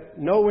notice that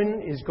no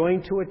one is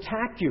going to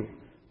attack you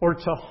or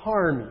to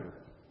harm you.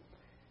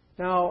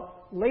 Now,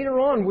 later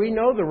on, we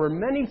know there were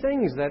many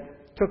things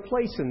that took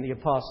place in the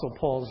Apostle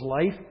Paul's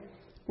life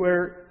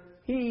where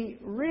he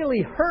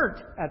really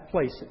hurt at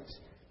places.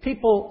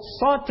 People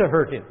sought to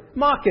hurt him,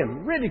 mock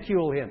him,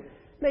 ridicule him,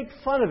 make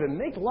fun of him,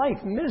 make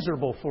life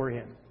miserable for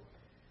him.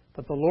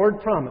 But the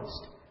Lord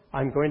promised,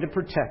 I'm going to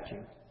protect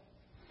you.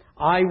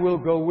 I will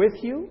go with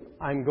you.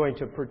 I'm going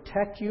to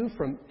protect you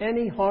from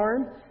any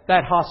harm.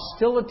 That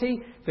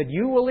hostility that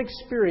you will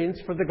experience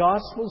for the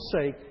gospel's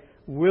sake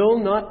will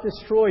not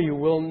destroy you,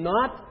 will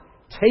not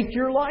take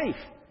your life.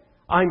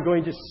 I'm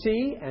going to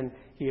see, and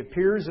he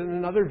appears in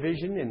another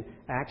vision in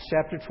Acts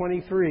chapter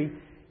 23,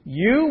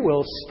 you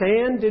will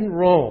stand in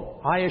Rome.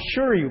 I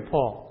assure you,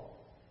 Paul.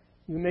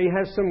 You may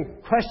have some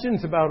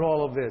questions about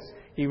all of this.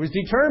 He was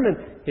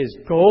determined. His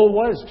goal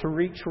was to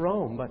reach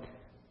Rome, but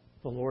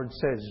the Lord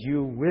says,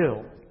 you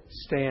will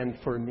stand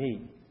for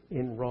me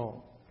in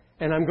Rome.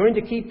 And I'm going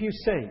to keep you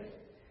safe.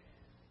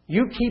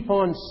 You keep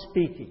on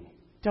speaking.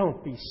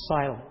 Don't be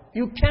silent.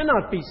 You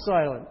cannot be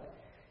silent.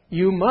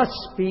 You must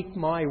speak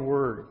my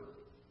word.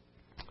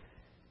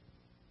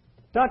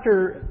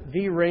 Dr.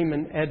 V.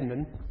 Raymond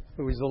Edmond,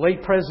 who was the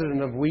late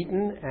president of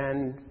Wheaton,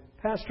 and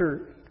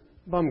Pastor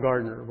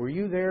Bumgardner, were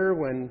you there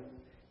when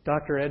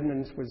Dr.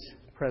 Edmonds was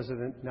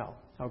president? No.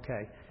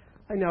 Okay.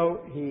 I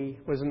know he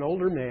was an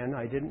older man.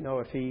 I didn't know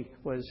if he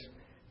was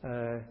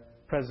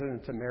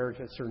president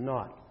emeritus or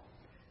not.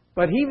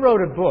 But he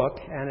wrote a book,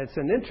 and it's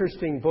an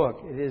interesting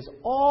book. It is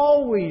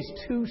Always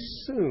Too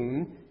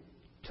Soon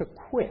to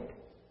Quit.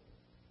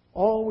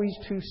 Always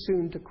too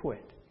soon to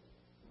quit.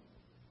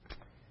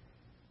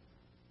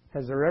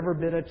 Has there ever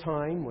been a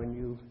time when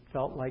you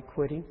felt like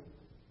quitting?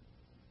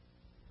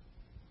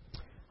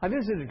 I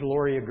visited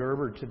Gloria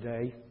Gerber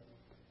today.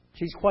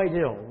 She's quite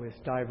ill with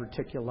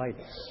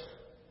diverticulitis.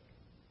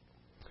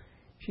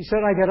 She said,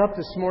 I got up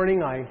this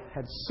morning, I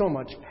had so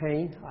much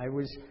pain. I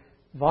was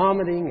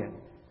vomiting, and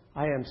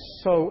I am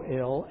so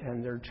ill,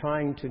 and they're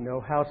trying to know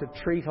how to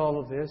treat all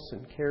of this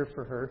and care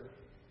for her.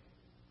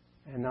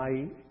 And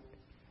I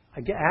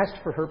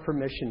asked for her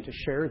permission to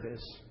share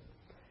this.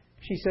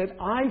 She said,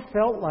 I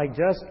felt like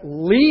just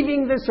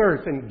leaving this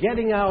earth and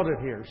getting out of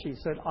here. She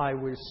said, I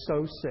was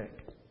so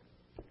sick.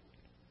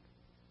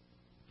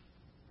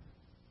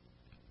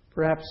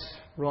 Perhaps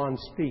Ron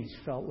Speece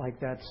felt like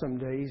that some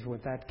days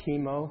with that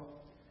chemo.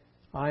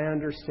 I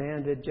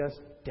understand it just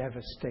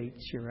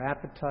devastates your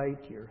appetite,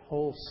 your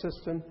whole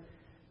system,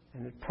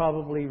 and it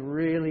probably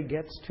really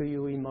gets to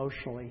you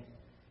emotionally.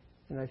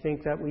 And I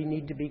think that we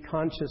need to be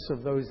conscious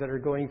of those that are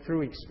going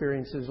through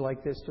experiences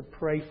like this, to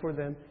pray for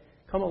them,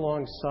 come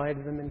alongside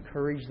of them,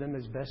 encourage them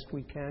as best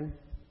we can.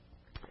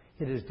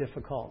 It is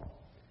difficult.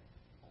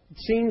 It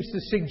seems to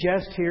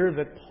suggest here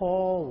that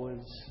Paul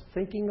was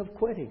thinking of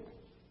quitting.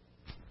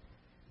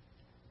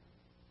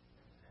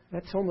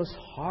 That's almost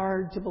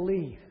hard to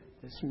believe.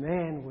 This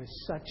man with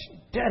such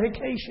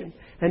dedication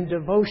and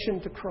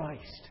devotion to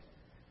Christ.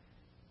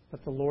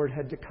 But the Lord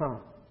had to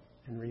come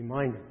and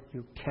remind him,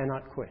 you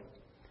cannot quit.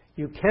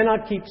 You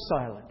cannot keep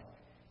silent.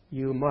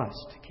 You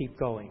must keep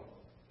going.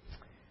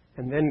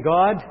 And then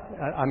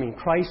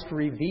Christ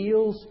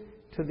reveals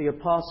to the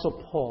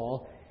Apostle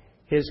Paul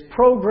his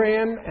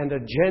program and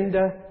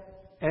agenda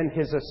and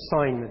his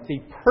assignment,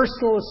 the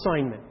personal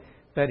assignment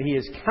that he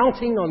is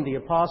counting on the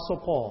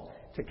Apostle Paul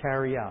to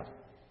carry out.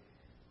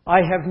 I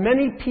have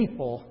many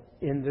people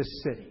in this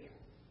city.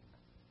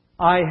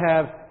 I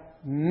have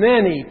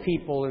many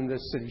people in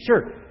this city.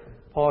 Sure,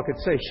 Paul could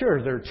say,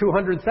 sure, there are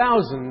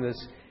 200,000 in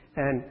this.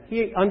 And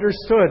he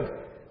understood.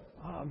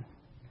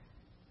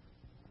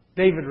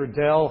 David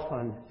Riddell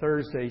on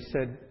Thursday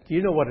said, do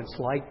you know what it's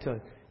like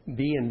to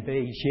be in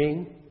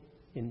Beijing,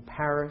 in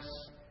Paris,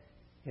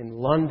 in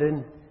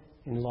London,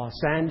 in Los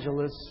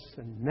Angeles,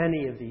 and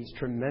many of these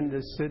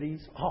tremendous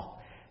cities? Oh,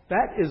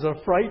 that is a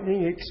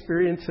frightening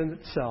experience in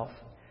itself.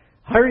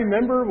 I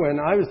remember when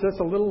I was just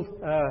a little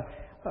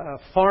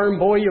farm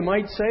boy, you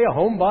might say, a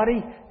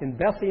homebody in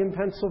Bethlehem,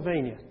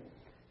 Pennsylvania.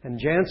 And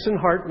Jansen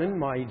Hartman,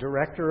 my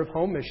director of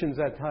home missions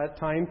at that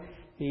time,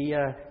 he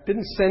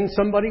didn't send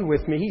somebody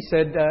with me. He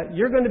said,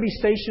 you're going to be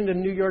stationed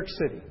in New York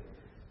City.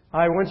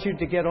 I want you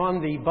to get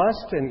on the bus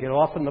and get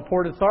off in the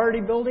Port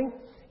Authority building.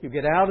 You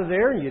get out of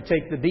there and you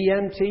take the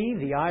BMT,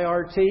 the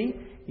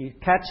IRT. You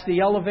catch the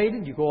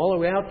elevated. You go all the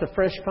way out to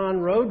Freshcon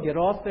Road, get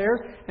off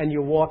there, and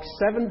you walk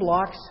 7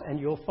 blocks and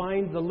you'll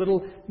find the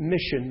little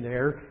mission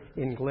there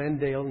in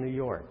Glendale, New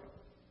York.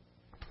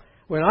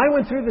 When I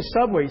went through the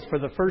subways for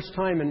the first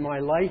time in my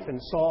life and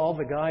saw all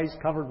the guys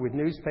covered with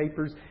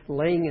newspapers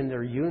laying in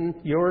their urine,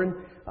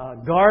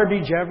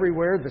 garbage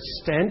everywhere, the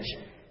stench,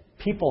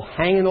 people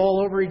hanging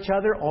all over each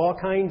other, all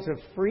kinds of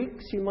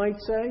freaks, you might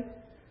say.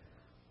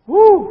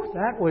 Whew,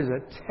 that was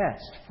a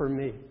test for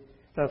me.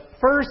 The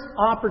first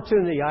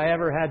opportunity I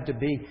ever had to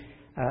be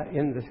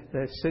in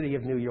the city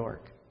of New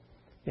York,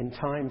 in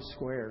Times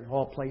Square,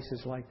 all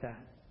places like that.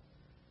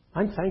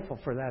 I'm thankful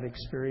for that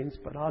experience,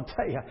 but I'll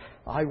tell you,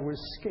 I was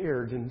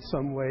scared in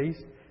some ways,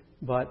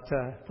 but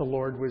the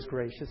Lord was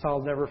gracious.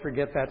 I'll never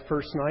forget that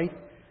first night.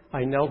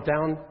 I knelt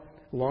down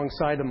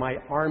alongside of my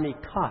army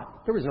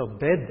cot. There was no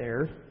bed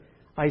there.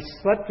 I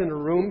slept in a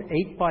room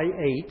 8 by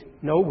 8,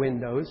 no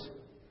windows.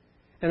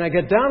 And I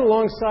got down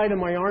alongside of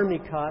my army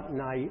cot,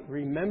 and I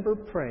remember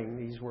praying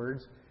these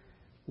words,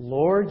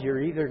 Lord,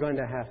 you're either going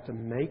to have to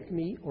make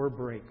me or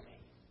break me.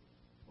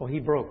 Well, He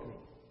broke me,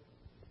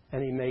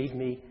 and He made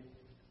me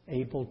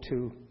able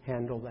to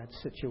handle that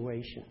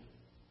situation.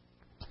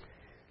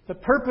 The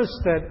purpose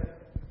that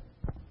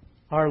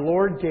our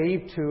Lord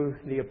gave to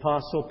the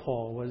Apostle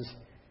Paul was,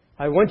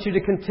 I want you to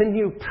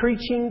continue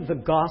preaching the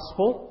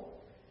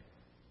gospel.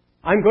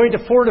 I'm going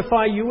to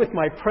fortify you with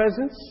my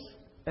presence,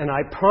 and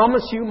I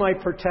promise you my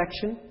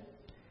protection.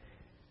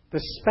 The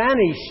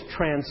Spanish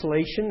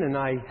translation, and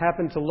I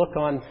happened to look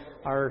on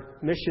our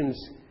missions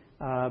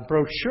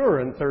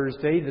brochure on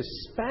Thursday, the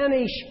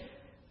Spanish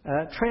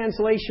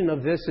translation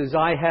of this is,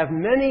 I have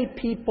many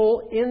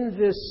people in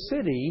this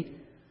city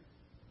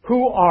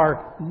who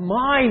are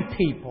my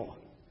people.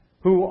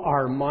 Who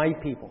are my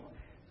people.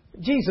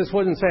 Jesus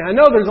wasn't saying, I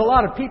know there's a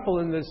lot of people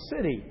in this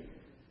city,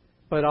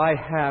 but I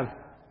have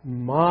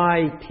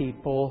my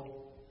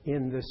people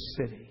in this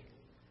city.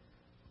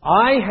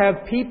 I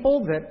have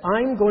people that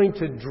I'm going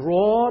to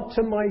draw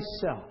to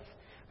myself.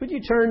 Would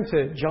you turn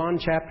to John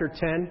chapter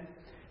 10?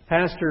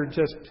 Pastor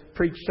just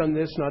preached on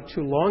this not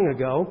too long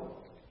ago.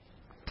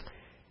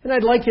 And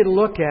I'd like you to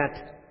look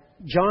at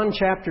John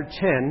chapter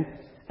 10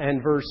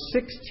 and verse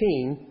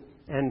 16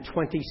 and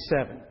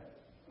 27.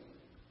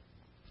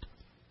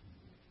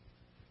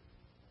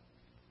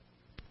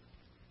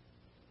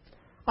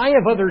 I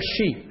have other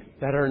sheep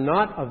that are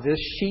not of this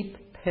sheep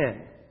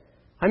pen.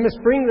 I must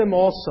bring them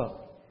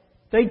also.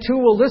 They too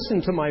will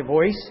listen to my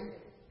voice,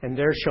 and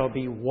there shall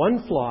be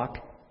one flock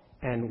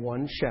and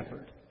one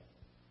shepherd.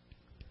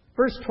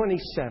 Verse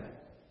 27.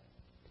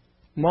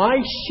 My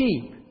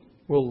sheep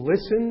will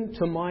listen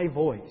to my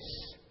voice.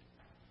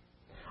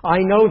 I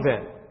know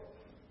them,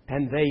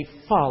 and they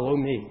follow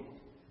me.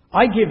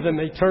 I give them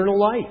eternal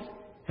life,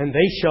 and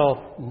they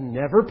shall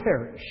never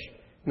perish,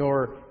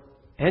 nor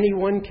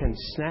anyone can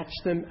snatch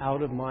them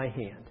out of my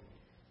hand.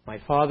 My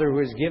Father who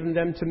has given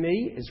them to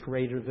me is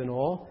greater than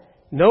all.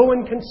 No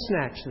one can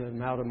snatch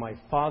them out of my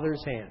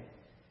Father's hand,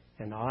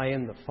 and I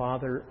and the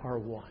Father are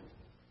one.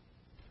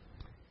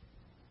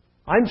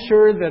 I'm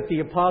sure that the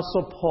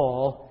Apostle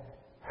Paul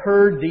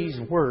heard these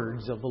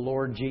words of the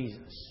Lord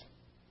Jesus.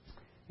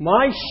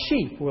 My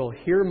sheep will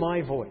hear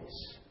my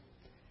voice,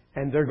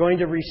 and they're going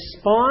to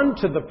respond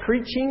to the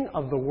preaching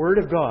of the Word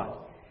of God.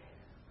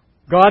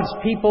 God's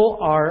people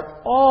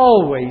are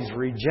always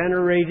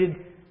regenerated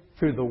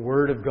through the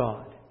Word of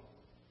God.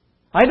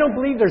 I don't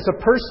believe there's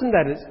a person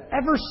that is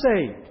ever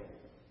saved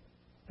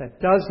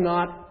that does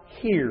not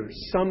hear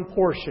some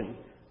portion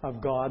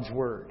of God's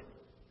Word.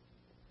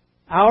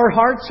 Our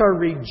hearts are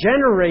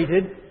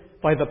regenerated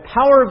by the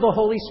power of the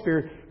Holy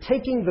Spirit,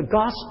 taking the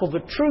gospel,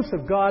 the truth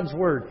of God's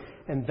Word,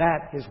 and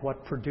that is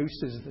what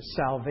produces the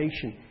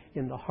salvation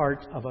in the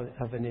heart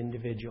of an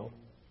individual.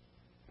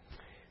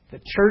 The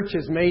church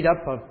is made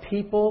up of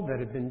people that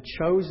have been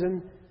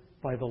chosen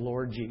by the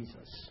Lord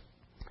Jesus.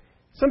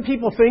 Some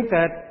people think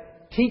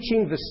that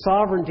teaching the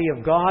sovereignty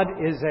of God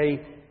is a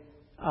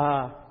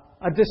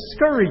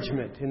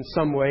discouragement in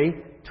some way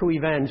to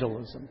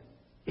evangelism.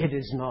 It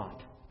is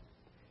not.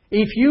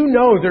 If you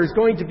know there's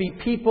going to be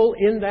people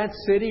in that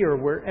city or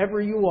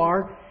wherever you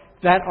are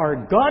that are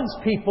God's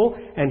people,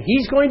 and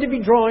He's going to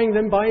be drawing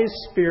them by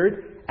His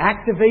Spirit,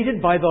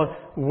 activated by the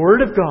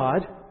Word of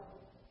God,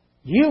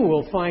 you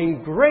will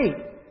find great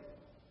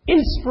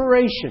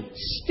inspiration,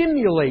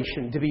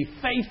 stimulation to be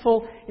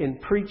faithful in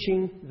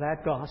preaching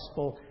that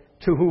gospel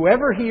to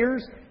whoever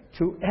hears,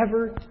 to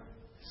ever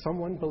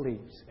someone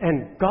believes.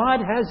 And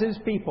God has His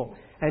people,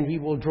 and He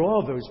will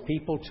draw those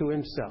people to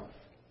Himself.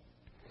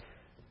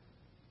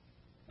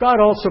 God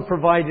also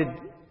provided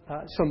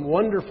some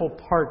wonderful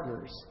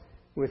partners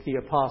with the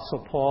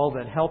Apostle Paul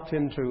that helped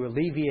him to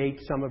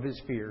alleviate some of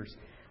his fears.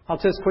 I'll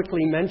just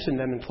quickly mention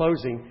them in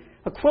closing.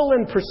 Aquila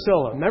and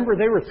Priscilla. Remember,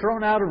 they were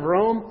thrown out of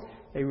Rome.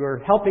 They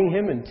were helping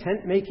him in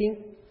tent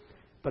making.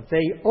 But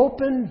they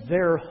opened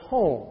their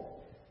home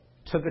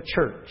to the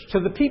church. To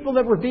the people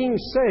that were being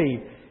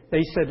saved,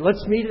 they said,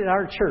 let's meet at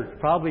our church.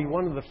 Probably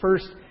one of the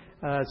first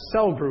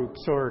cell groups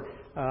or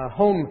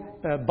home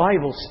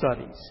Bible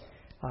studies.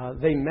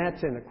 They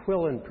met in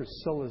Aquila and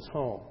Priscilla's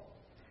home.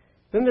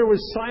 Then there was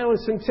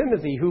Silas and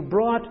Timothy, who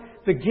brought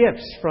the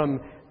gifts from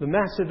the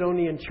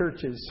Macedonian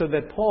churches so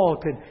that Paul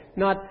could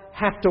not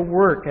have to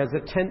work as a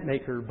tent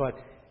maker, but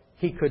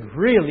he could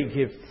really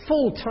give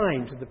full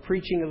time to the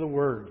preaching of the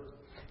Word.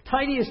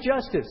 Titus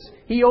Justus,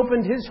 he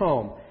opened his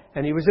home,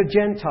 and he was a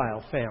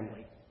Gentile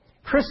family.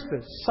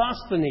 Crispus,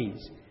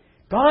 Sosthenes,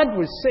 God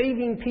was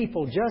saving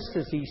people just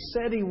as He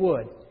said He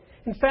would.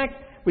 In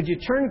fact, would you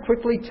turn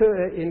quickly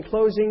in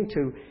closing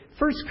to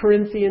 1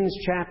 Corinthians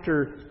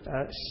chapter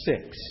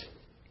 6.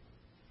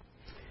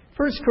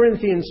 1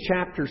 Corinthians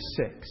chapter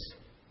 6.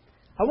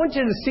 I want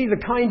you to see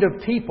the kind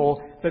of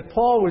people that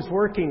Paul was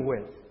working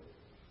with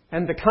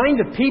and the kind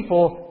of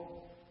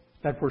people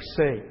that were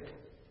saved.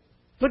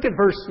 Look at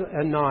verse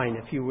 9,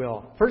 if you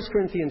will. 1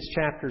 Corinthians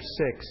chapter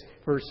 6,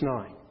 verse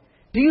 9.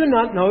 Do you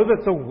not know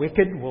that the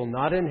wicked will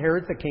not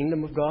inherit the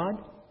kingdom of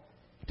God?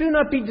 Do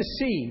not be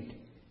deceived.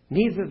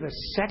 Neither the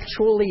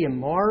sexually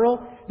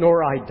immoral,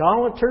 nor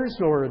idolaters,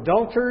 nor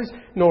adulterers,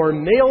 nor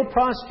male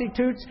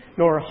prostitutes,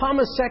 nor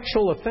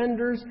homosexual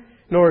offenders,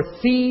 nor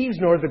thieves,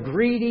 nor the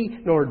greedy,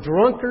 nor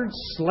drunkards,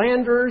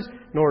 slanderers,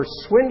 nor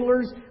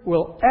swindlers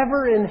will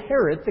ever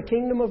inherit the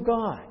kingdom of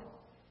God.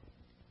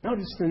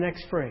 Notice the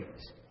next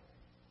phrase.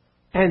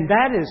 And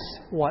that is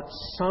what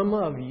some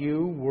of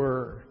you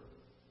were.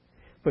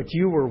 But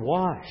you were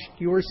washed,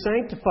 you were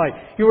sanctified,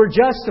 you were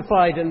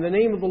justified in the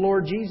name of the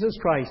Lord Jesus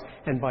Christ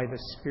and by the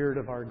Spirit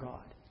of our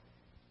God.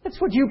 That's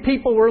what you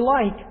people were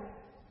like.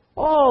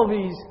 All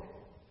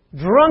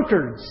these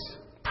drunkards,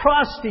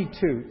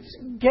 prostitutes,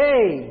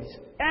 gays,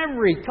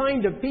 every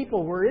kind of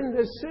people were in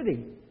this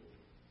city.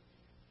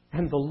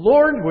 And the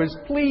Lord was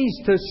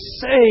pleased to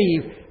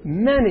save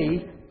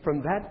many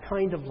from that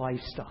kind of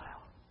lifestyle.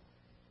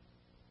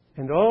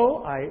 And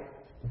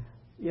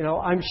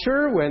I'm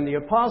sure when the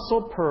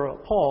Apostle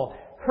Paul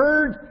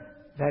heard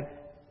that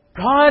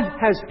God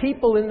has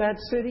people in that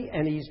city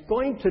and He's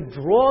going to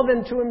draw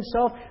them to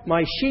Himself,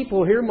 my sheep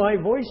will hear my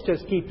voice,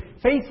 just keep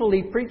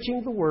faithfully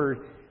preaching the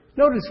Word.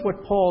 Notice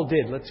what Paul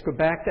did. Let's go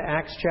back to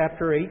Acts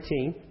chapter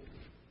 18. It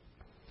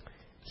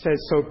says,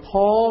 so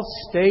Paul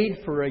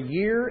stayed for 1.5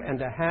 years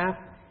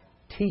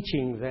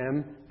teaching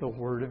them the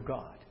Word of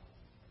God.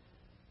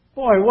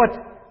 Boy, what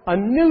a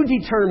new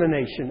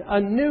determination, a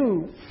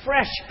new,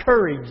 fresh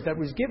courage that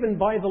was given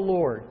by the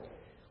Lord.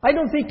 I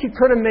don't think he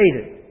could have made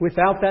it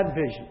without that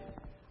vision.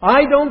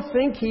 I don't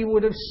think he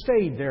would have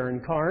stayed there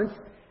in Corinth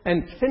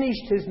and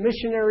finished his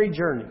missionary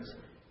journeys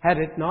had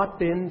it not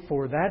been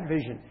for that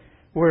vision,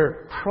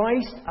 where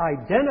Christ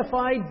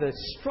identified the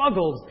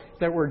struggles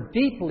that were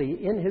deeply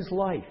in his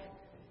life,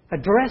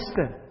 addressed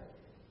them,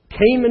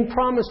 came and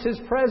promised His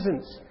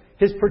presence,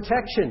 His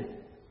protection,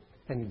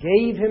 and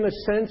gave him a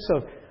sense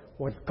of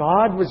what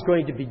God was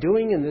going to be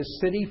doing in this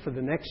city for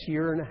the next 1.5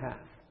 years.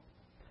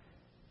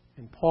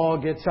 And Paul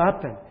gets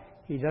up and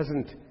he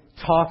doesn't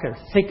talk or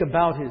think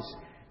about his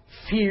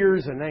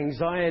fears and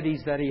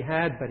anxieties that he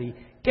had, but he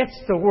gets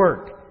to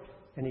work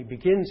and he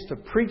begins to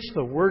preach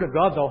the Word of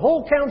God, the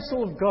whole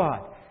counsel of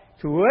God,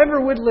 to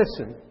whoever would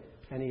listen.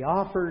 And he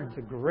offered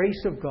the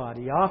grace of God.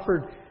 He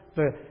offered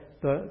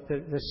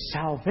the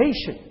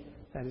salvation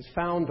that is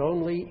found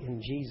only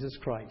in Jesus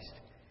Christ.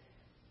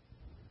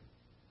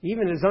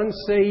 Even as an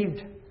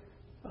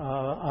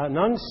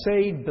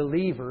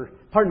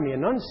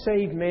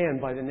unsaved man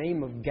by the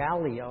name of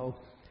Gallio,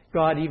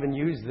 God even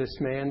used this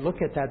man.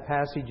 Look at that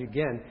passage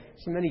again.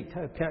 So many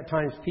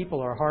times people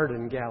are hard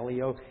on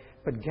Gallio,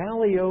 but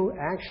Gallio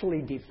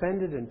actually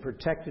defended and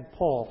protected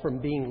Paul from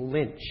being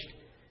lynched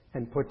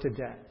and put to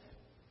death.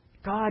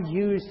 God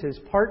used his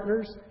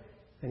partners,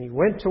 and he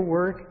went to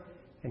work,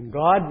 and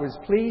God was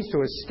pleased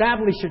to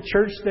establish a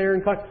church there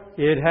in Corinth.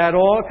 It had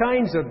all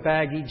kinds of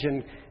baggage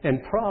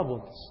and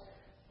problems.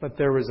 But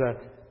there was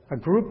a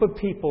group of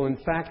people. In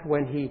fact,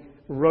 when he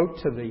wrote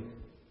to the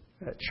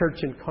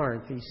church in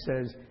Corinth, he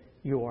says,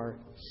 you are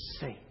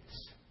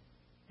saints.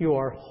 You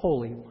are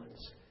holy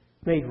ones,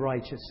 made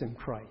righteous in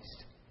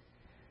Christ.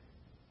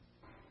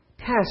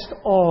 Cast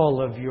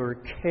all of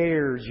your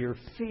cares, your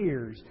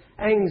fears,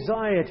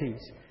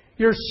 anxieties,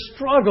 your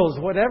struggles,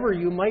 whatever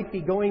you might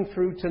be going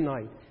through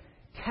tonight.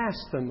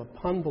 Cast them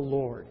upon the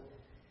Lord.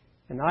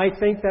 And I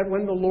think that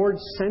when the Lord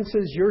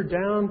senses you're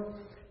down,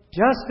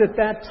 just at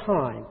that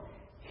time,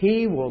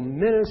 He will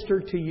minister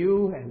to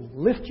you and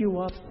lift you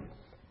up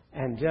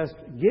and just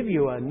give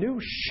you a new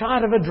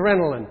shot of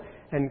adrenaline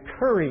and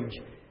courage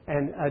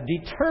and a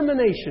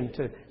determination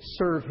to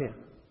serve Him.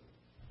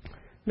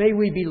 May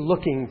we be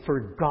looking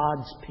for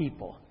God's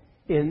people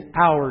in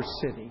our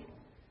city.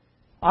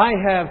 I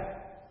have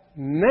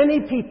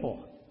many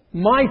people,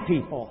 my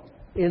people,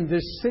 in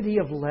this city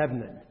of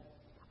Lebanon.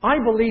 I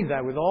believe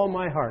that with all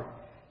my heart.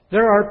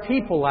 There are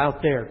people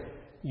out there.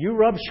 You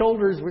rub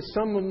shoulders with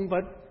some of them,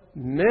 but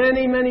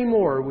many, many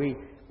more. We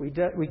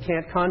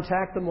can't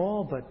contact them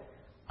all, but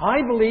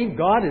I believe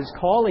God is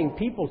calling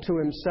people to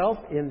Himself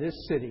in this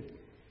city.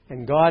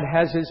 And God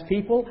has His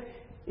people.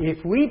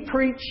 If we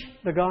preach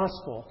the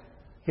gospel,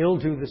 He'll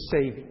do the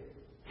saving.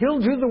 He'll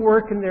do the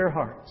work in their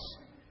hearts.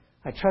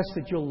 I trust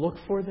that you'll look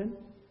for them.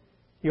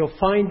 You'll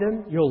find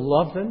them. You'll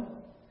love them.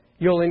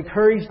 You'll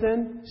encourage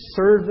them,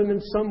 serve them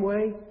in some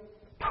way.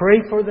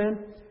 pray for them,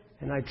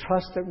 and I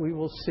trust that we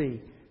will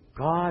see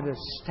God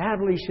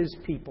establish His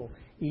people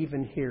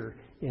even here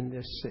in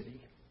this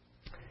city.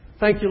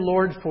 Thank you,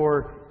 Lord,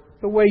 for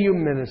the way you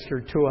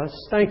ministered to us.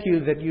 Thank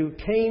you that you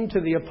came to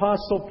the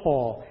Apostle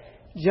Paul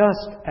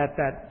just at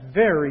that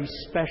very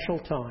special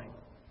time.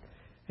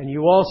 And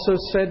you also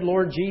said,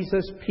 Lord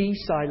Jesus,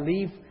 peace I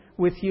leave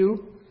with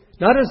you.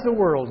 Not as the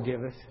world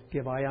giveth,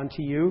 give I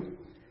unto you.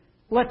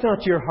 Let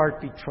not your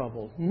heart be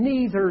troubled,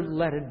 neither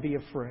let it be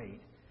afraid.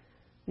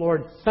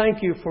 Lord,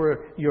 thank you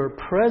for your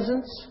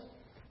presence,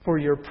 for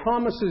your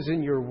promises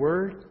in your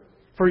word,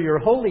 for your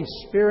Holy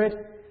Spirit,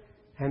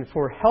 and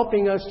for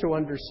helping us to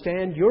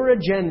understand your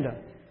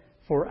agenda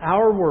for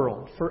our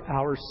world, for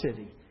our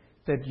city,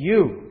 that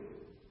you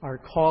are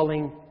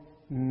calling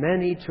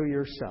many to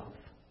yourself.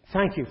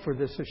 Thank you for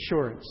this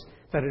assurance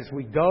that as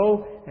we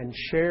go and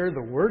share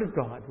the Word of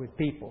God with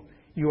people,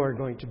 you are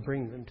going to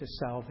bring them to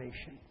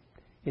salvation.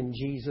 In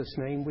Jesus'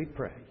 name we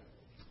pray.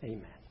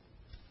 Amen.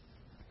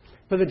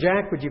 Brother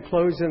Jack, would you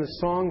close in a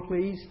song,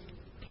 please?